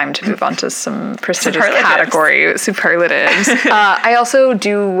maybe time to move on to some prestigious Superlatives. category superlatives. I also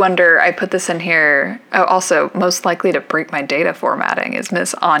do wonder, I put this in here, also, most likely to break my data formatting is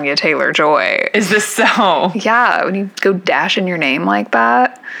Miss Anya Taylor-Joy. Is this so? Yeah, when you go dash in your name like that.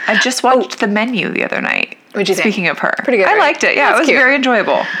 I just watched The Menu the other night. What'd you think? Speaking of her. Pretty good, I right? liked it. Yeah, That's it was cute. very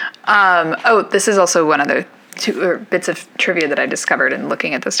enjoyable. This is also one of the 2 bits of trivia that I discovered in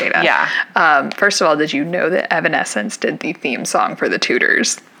looking at this data. Yeah. First of all, did you know that Evanescence did the theme song for The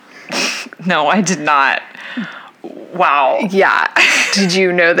Tudors? No, I did not. Wow. Yeah. Did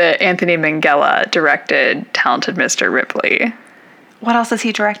you know that Anthony Minghella directed Talented Mr. Ripley? What else has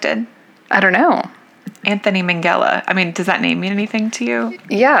he directed? I don't know. Anthony Minghella. I mean, does that name mean anything to you?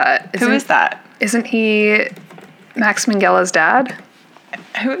 Yeah. Who is that? Isn't he Max Minghella's dad?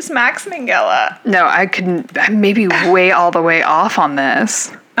 Who's Max Minghella? No, I may be way all the way off on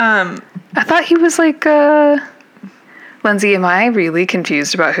this. I thought he was like, Lindsay, am I really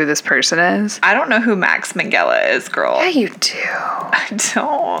confused about who this person is? I don't know who Max Minghella is, girl. Yeah, you do. I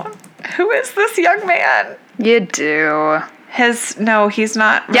don't. Who is this young man? You do. No, he's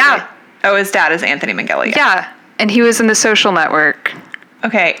not. Really. Yeah. Oh, his dad is Anthony Minghella. Yeah. Yeah. And he was in The Social Network.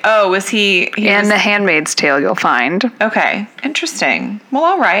 Okay. Oh, was he And was, The Handmaid's Tale, you'll find. okay. Interesting. Well,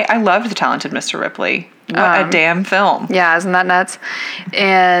 all right. I loved The Talented Mr. Ripley. What a damn film. Yeah, isn't that nuts?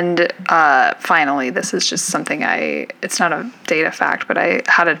 And finally, this is just something it's not a data fact, but I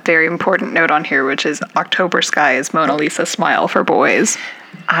had a very important note on here, which is October Sky is Mona Lisa Smile for boys.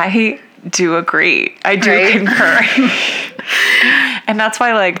 I do agree. I do Right? concur. And that's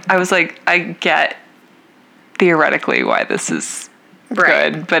why, like, I was like, I get theoretically why this is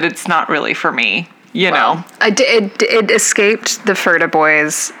Right. good, but it's not really for me, you know? It escaped the Ferda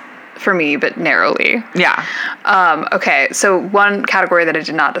boys for me, but narrowly. Yeah. Okay, so one category that I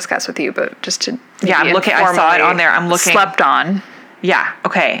did not discuss with you, but just to Yeah, I'm maybe looking. I saw it informally, on there. I'm looking. Slept on. Yeah.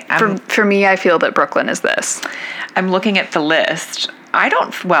 Okay. For me, I feel that Brooklyn is this. I'm looking at the list.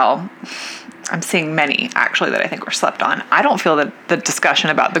 Well, I'm seeing many actually that I think were slept on. I don't feel that the discussion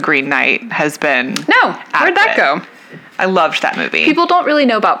about The Green Knight has been. No, where'd that adequate. go? I loved that movie. People don't really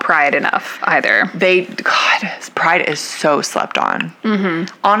know about Pride enough either. God, Pride is so slept on.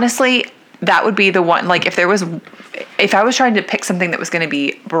 Mm-hmm. Honestly, that would be the one. Like, if I was trying to pick something that was going to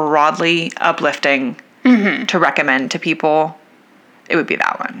be broadly uplifting to recommend to people, it would be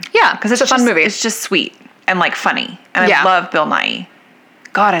that one. Yeah, because it's a fun movie. It's just sweet and like funny, and Yeah. I love Bill Nye.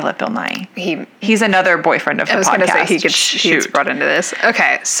 God, I love Bill Nye. He He's another boyfriend of the podcast. I was going to say he gets brought into this.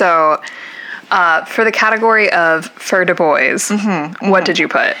 Okay, so for the category of Ferda boys, what did you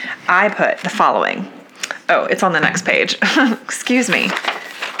put? I put the following. Oh, it's on the next page. Excuse me.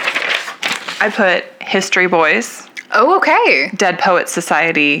 I put History Boys, Oh, okay. Dead Poets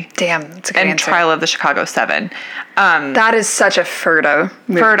Society, Damn, that's a good and answer. Trial of the Chicago Seven. That is such a Ferda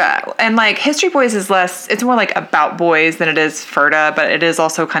movie. Ferda. And like History Boys is it's more like about boys than it is Ferda, but it is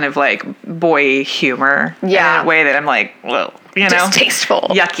also kind of like boy humor. Yeah. In a way that I'm like, well, you know, Distasteful.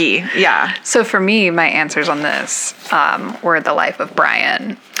 yucky. Yeah. So for me, my answers on this were The Life of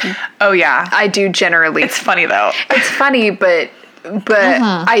Brian. Oh yeah. I do generally. It's funny though. It's funny, but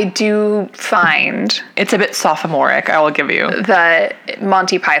I do find It's a bit sophomoric, I will give you. that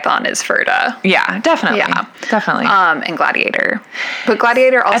Monty Python is Ferda. Yeah, definitely. Yeah. Definitely. And Gladiator. But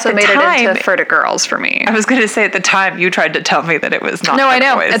Gladiator also the made it time- into Ferda Girls for me. I was going to say at the time you tried to tell me that it was not. No, I Dead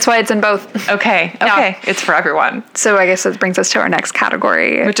know. Boys. That's why it's in both. Okay. Yeah. Okay. It's for everyone, So I guess that brings us to our next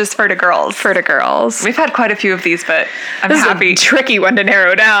category. which is Ferda Girls. Ferda Girls. We've had quite a few of these, but I'm This happy. is a tricky one to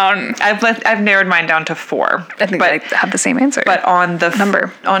narrow down. I've narrowed mine down to 4. I think but, I have the same answer. but on the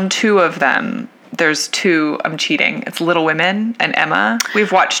Number. on 2 of them, there's 2. I'm cheating. It's Little Women and Emma.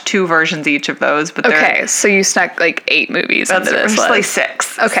 We've watched 2 versions each of those, but they're okay, so you snuck like 8 movies That's into this like list.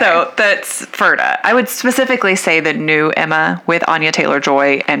 6. Okay. So that's Ferda. I would specifically say the new Emma with Anya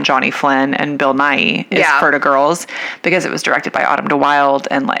Taylor-Joy and Johnny Flynn and Bill Nye is Yeah. Ferda Girls because it was directed by Autumn DeWilde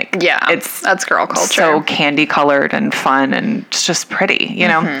and like Yeah, it's that's girl culture. so candy colored and fun and it's just pretty, you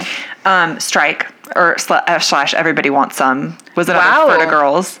know. Strike or / Everybody Wants Some was another Wow. Ferda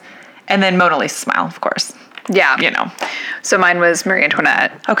Girls, and then Mona Lisa Smile, of course. Yeah. You know. So mine was Marie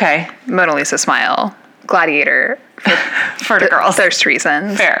Antoinette, Okay. Mona Lisa Smile, Gladiator, Ferda Girls. Thirst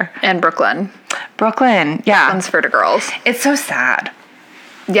Reasons. Fair. And Brooklyn. Brooklyn. Yeah. One's Ferda Girls. It's so sad.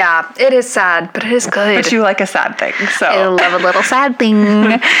 Yeah, it is sad, but it is good. But you like a sad thing, so. I love a little sad thing.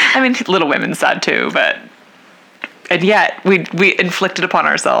 I mean, Little Women's sad too, but. And yet, we inflicted upon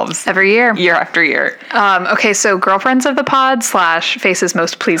ourselves Every year. year after year. Okay, so Girlfriends of the Pod / Faces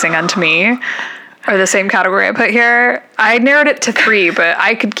Most Pleasing Unto Me are the same category I put here. I narrowed it to 3, but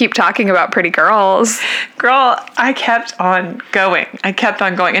I could keep talking about Pretty Girls. Girl, I kept on going.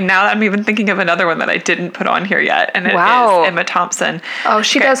 And now I'm even thinking of another one that I didn't put on here yet, and it Wow. is Emma Thompson. Oh,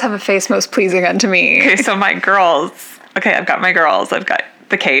 she does have a face most pleasing unto me. Okay, so my girls. Okay, I've got my girls. I've got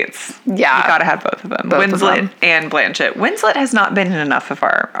the Kates. Yeah. You gotta have both of them. Both of Winslet them. and Blanchett. Winslet has not been in enough of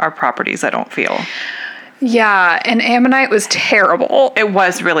our properties, I don't feel. Yeah, and Ammonite was terrible. It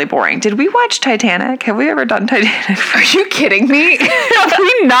was really boring. Did we watch Titanic? Have we ever done Titanic? Are you kidding me? Have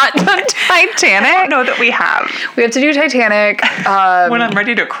we not done I Titanic? don't know that we have. We have to do Titanic. When I'm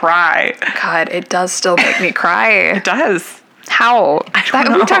ready to cry. God, it does still make me cry. It does. How? don't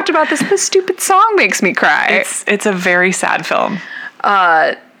know. We talked about this. The stupid song makes me cry. It's a very sad film.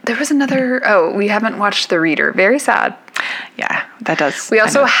 There was another. Oh, we haven't watched The Reader. Very sad. Yeah, that does. We I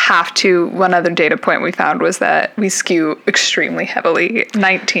also know. have to. One other data point we found was that we skew extremely heavily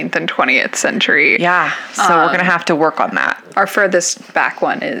 19th and 20th century. Yeah, so we're gonna have to work on that. Our furthest back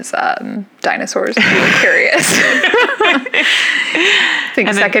one is dinosaurs. If you were curious. I think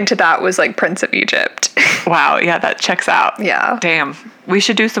And then- second to that was like Prince of Egypt. Wow, yeah, that checks out. Yeah. Damn. We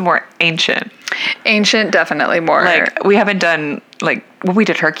should do some more ancient. Ancient, definitely more. Like we haven't done we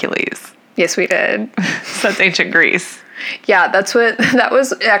did Hercules. Yes, we did. So that's ancient Greece. Yeah, that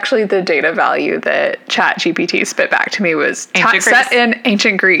was actually the data value that ChatGPT spit back to me was Ancient set Greece. in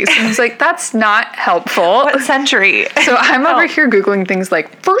ancient Greece. And I was like, that's not helpful. What century? So I'm over here Googling things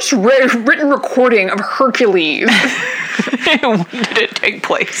like first written recording of Hercules. When did it take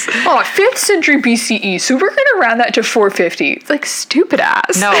place? Oh, 5th century BCE. So we're going to round that to 450. It's like stupid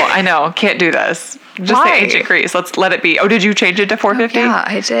ass. No, I know. Can't do this. Just Why? say ancient Greece. Let's let it be. Oh, did you change it to 450? Yeah,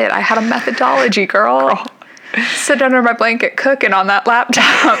 I did. I had a methodology, girl. Sit under my blanket cooking on that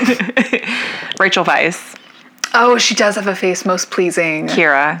laptop. Rachel Weisz. Oh, she does have a face most pleasing.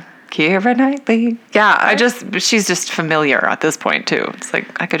 Keira Knightley. Yeah. She's just familiar at this point too. It's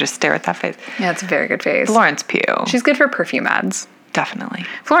like I could just stare at that face. Yeah, it's a very good face. Florence Pugh. She's good for perfume ads. Definitely.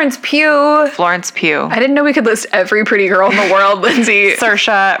 Florence Pugh. Florence Pugh. I didn't know we could list every pretty girl in the world, Lindsay.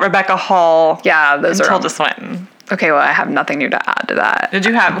 Saoirse, Rebecca Hall. Yeah, those and are. Tilda Swinton. Okay, well, I have nothing new to add to that. Did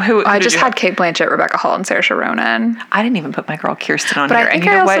you have who? I did just you had have? Kate Blanchett, Rebecca Hall, and Saoirse Ronan. I didn't even put my girl Kirsten on But I here. And think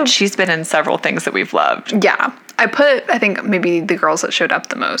you I know also- what? She's been in several things that we've loved. Yeah, I think maybe the girls that showed up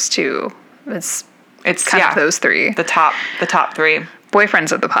the most too. It's It's kind of those three. The top three.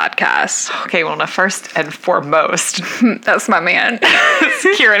 Boyfriends of the podcast. Okay, well, first and foremost, That's my man.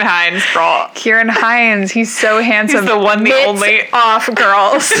 Kieran Hines, girl. Kieran Hines. He's so handsome. He's the one, the Mitts only. off,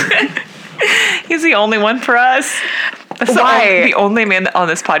 girls. He's the only one for us. That's Why? The only man on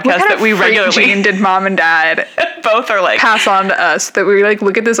this podcast What kind that of we freak regularly gene did mom and dad both are like. pass on to us that we like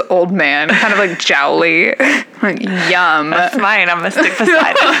look at this old man, kind of like jowly, like yum. That's mine. I'm gonna stick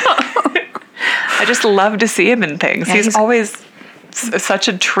beside him. I just love to see him in things. Yeah, he's he's- always such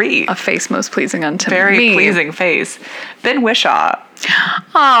a treat. A face most pleasing unto Very me. pleasing face. Ben Whishaw.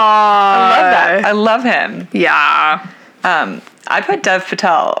 Aww. I love that. I love him. Yeah. I put Dev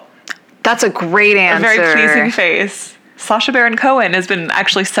Patel. That's a great A answer. very pleasing face. Sacha Baron Cohen has been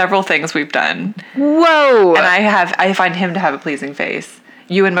actually several things we've done. Whoa. And I find him to have a pleasing face.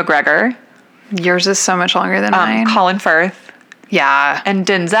 Ewan McGregor, Yours is so much longer than mine. Colin Firth, Yeah. and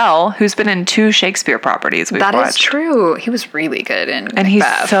Denzel, who's been in 2 Shakespeare properties we've That is watched. true. He was really good in And he's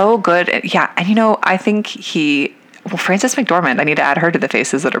Macbeth. so good. Yeah, and I think Frances McDormand, I need to add her to the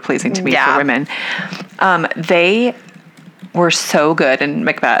faces that are pleasing to me Yeah. for women. They were so good in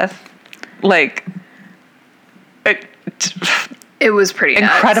Macbeth. Like, It was pretty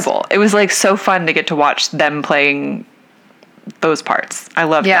nuts. incredible. It was like so fun to get to watch them playing those parts. I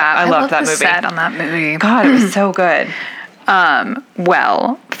loved Yeah. that. I loved that the movie. set on that movie. God, it was so good.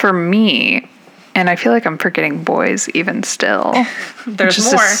 Well, for me, and I feel like I'm forgetting boys even still. There's which is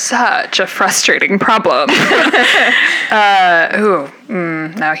more. just such a frustrating problem.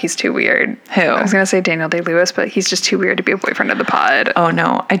 No, he's too weird. Who? I was gonna say Daniel Day-Lewis, but he's just too weird to be a boyfriend of the pod. Oh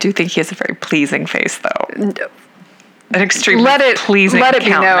no, I do think he has a very pleasing face though. An extremely Let it pleasing be known,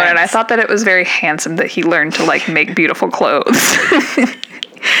 countenance. and I thought that it was very handsome that he learned to like make beautiful clothes.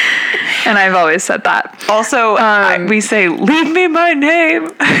 And I've always said that. Also, we say, "Leave me my name."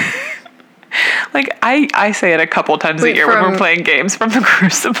 Like I say it a couple times a year when we're playing games from the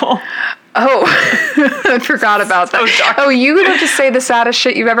Crucible. Oh, I forgot about that. dark. Oh, you would have to say the saddest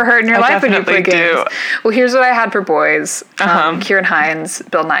shit you've ever heard in your I life when you play definitely games. do. Well, here's what I had for boys: Kieran Hines,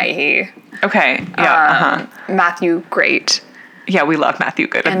 Bill Nighy, Okay, yeah, Matthew Great, yeah, we love Matthew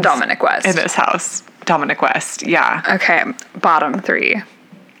Good and Dominic West. in this house. Dominic West, yeah. Okay, bottom 3.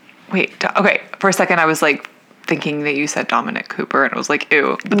 Wait, okay. For a second, I was like thinking that you said Dominic Cooper, and I was like,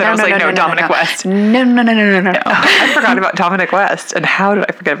 ew. But then I was like, no, Dominic West. No. I forgot about Dominic West. And how did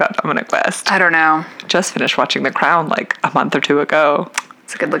I forget about Dominic West? I don't know. Just finished watching The Crown like a month or 2 ago.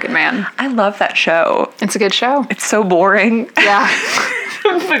 It's a good-looking man. I love that show. It's a good show. It's so boring. Yeah.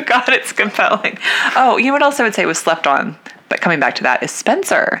 But God, it's compelling. Oh, you know what else I would say was slept on, but coming back to that, is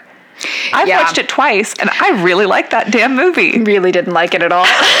Spencer. I've Yeah. watched it twice, and I really like that damn movie. Really didn't like it at all.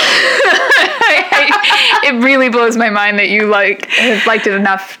 It really blows my mind that you have liked it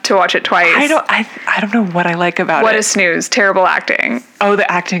enough to watch it twice. I don't know what I like about What it. a snooze. Terrible acting. Oh, the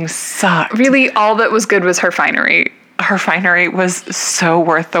acting sucked. Really, all that was good was her finery. Her finery was so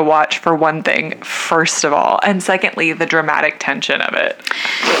worth the watch for one thing, first of all. And secondly, the dramatic tension of it.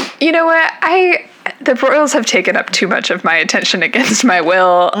 You know what? The Royals have taken up too much of my attention against my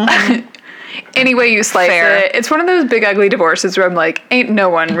will. Any way you slice Fair. it, it's one of those big ugly divorces where I'm like, ain't no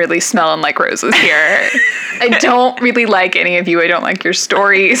one really smelling like roses here. I don't really like any of you. I don't like your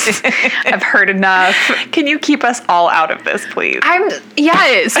stories. I've heard enough. Can you keep us all out of this, please?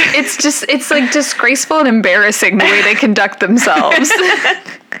 Yes. It's like disgraceful and embarrassing the way they conduct themselves.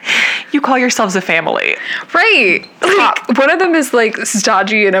 You call yourselves a family. Right. Like, one of them is like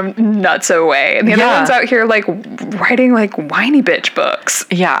stodgy in a nutso way, and the other one's out here like writing like whiny bitch books.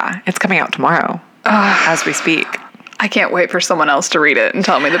 Yeah, it's coming out tomorrow as we speak. I can't wait for someone else to read it and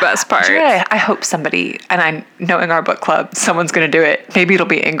tell me the best part. Yeah, I hope somebody, and I'm knowing our book club, someone's going to do it. Maybe it'll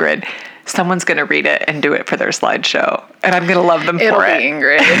be Ingrid. Someone's going to read it and do it for their slideshow, and I'm going to love them for it. It'll be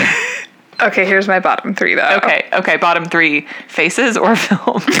Ingrid. Okay, here's my bottom 3 though. Okay, bottom 3, faces or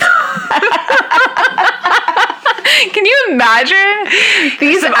films? Can you imagine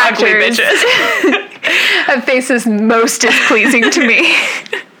these Ugly actors bitches. have faces most displeasing to me?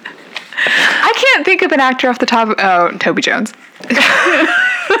 I can't think of an actor off the top of... Oh, Toby Jones.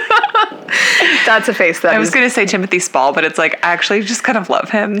 That's a face that I was going to say Timothy Spall, but it's like, I actually just kind of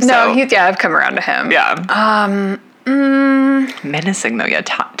love him. No, I've come around to him. Yeah. Menacing though, yeah.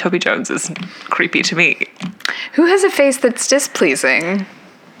 Toby Jones is creepy to me. Who has a face that's displeasing?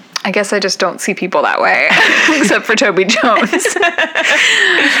 I guess I just don't see people that way, except for Toby Jones.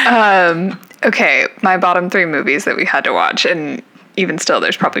 Okay, my bottom 3 movies that we had to watch, and even still,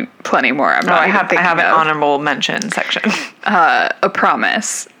 there's probably plenty more. I have an honorable mention section. A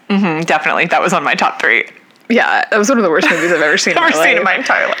Promise. Definitely, that was on my top 3. Yeah, that was one of the worst movies I've ever seen. In my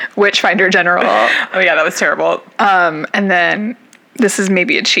entire life. Witchfinder General. Oh yeah, that was terrible. And then this is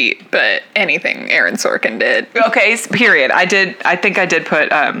maybe a cheat, but anything Aaron Sorkin did. Okay, period. I think I did put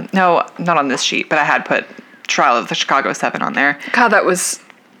no, not on this sheet, but I had put Trial of the Chicago 7 on there. God, that was...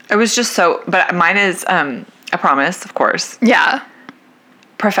 It was just so... But mine is A Promise, of course. Yeah.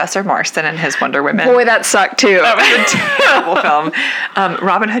 Professor Marston and his Wonder Women. Boy, that sucked too. That was a terrible film.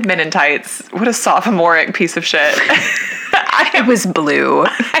 Robin Hood Men in Tights. What a sophomoric piece of shit. It was blue.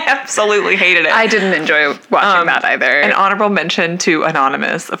 I absolutely hated it. I didn't enjoy watching that either. An honorable mention to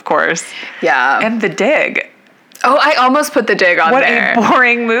Anonymous, of course. Yeah. And The Dig. Oh, I almost put The Dig on there. What a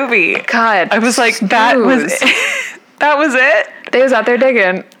boring movie. God. I was like, that was it. That was it? They was out there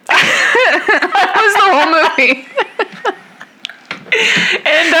digging. That was the whole movie.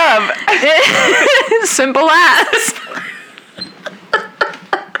 And simple as.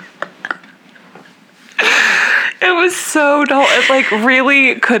 It was so dull. It like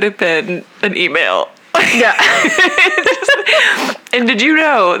really could have been an email. Yeah. And did you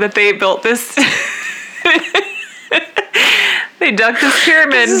know that they built this? They dug this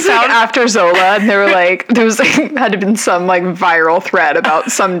pyramid. This is like after Zola, and they were like, there was like had to been some like viral thread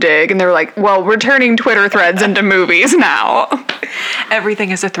about some dig, and they were like, well, we're turning Twitter threads into movies now. Everything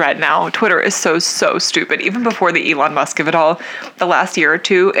is a thread now. Twitter is so stupid. Even before the Elon Musk of it all, the last year or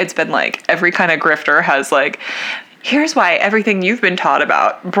two, it's been like every kind of grifter has like, here's why everything you've been taught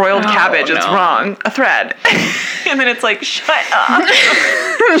about broiled cabbage is wrong. A thread. And then it's like, shut up.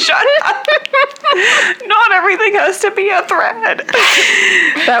 Shut up. Not everything has to be a thread.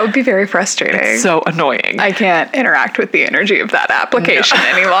 That would be very frustrating. It's so annoying. I can't interact with the energy of that application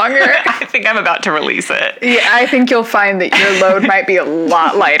any longer. I think I'm about to release it. Yeah, I think you'll find that your load might be a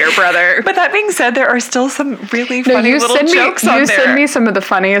lot lighter, brother. But that being said, there are still some really funny little jokes on there. You send me some of the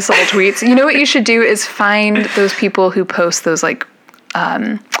funniest little tweets. You know what you should do is find those people who post those like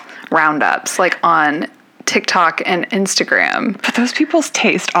roundups like on TikTok and Instagram. But those people's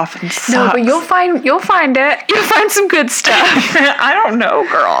taste often sucks. No, but you'll find it. You'll find some good stuff. I don't know,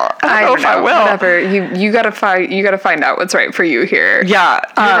 girl. I don't know if I will. Whatever. You gotta find out what's right for you here. Yeah,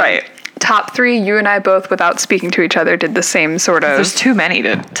 you're right. Top 3, you and I both, without speaking to each other, did the same sort of... There's too many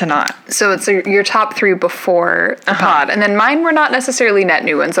to not. So it's your top 3 before the pod. And then mine were not necessarily net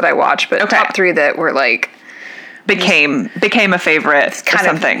new ones that I watched, but top 3 that were like... Became a favorite or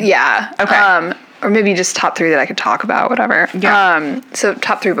something. Yeah. Okay. Or maybe just top 3 that I could talk about, whatever. Yeah. So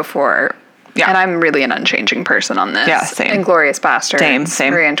top 3 before... Yeah. And I'm really an unchanging person on this. Yeah, same. Inglourious Basterds.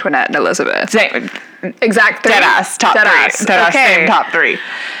 Same. Marie Antoinette and Elizabeth. Same. Exact 3. Deadass. Top 3. Deadass, same top 3.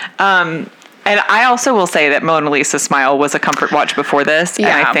 And I also will say that Mona Lisa Smile was a comfort watch before this, and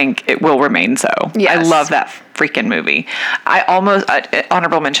I think it will remain so. Yes. I love that freaking movie. I almost,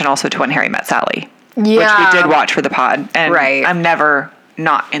 honorable mention also to When Harry Met Sally, which we did watch for the pod, and I'm never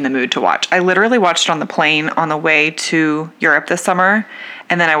not in the mood to watch. I literally watched it on the plane on the way to Europe this summer,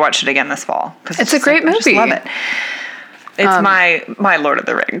 and then I watched it again this fall. It's a great movie. I just love it. It's my Lord of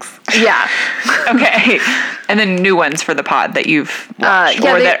the Rings. Yeah. Okay. And then new ones for the pod that you've watched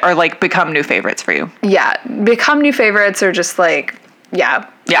that are like become new favorites for you. Yeah. Become new favorites or just like,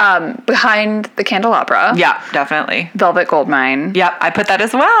 Behind the Candelabra. Yeah, definitely. Velvet Goldmine. Yeah, I put that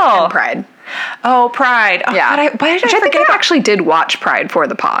as well. And Pride. Oh, Pride. Oh, yeah. Why did I think I actually did watch Pride for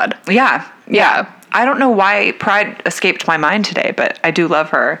the pod. Yeah. I don't know why Pride escaped my mind today, but I do love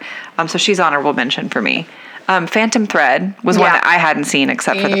her. So she's honorable mention for me. Phantom Thread was one that I hadn't seen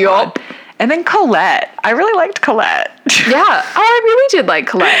except for the pod. And then Colette. I really liked Colette. Yeah. Oh, I really did like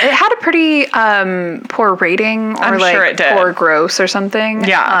Colette. It had a pretty poor rating, or I'm like sure it did. poor gross or something.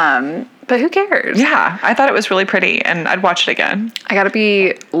 Yeah. But who cares? Yeah, I thought it was really pretty, and I'd watch it again. I gotta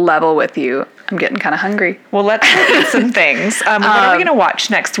be level with you. I'm getting kind of hungry. Well, let's eat some things. What are we going to watch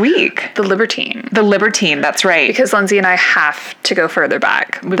next week? The Libertine. The Libertine, that's right. Because Lindsay and I have to go further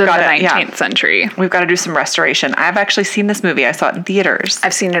back than the 19th century. We've got to do some restoration. I've actually seen this movie. I saw it in theaters.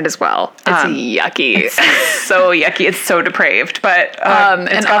 I've seen it as well. It's yucky. It's so yucky. It's so depraved, but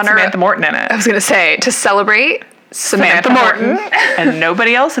it's got Samantha Morton in it. I was going to say, to celebrate Samantha Morton. And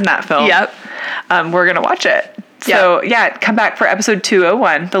nobody else in that film. Yep. We're going to watch it. So, yeah, come back for episode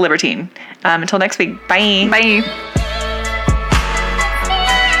 201, The Libertine. Until next week. Bye. Bye.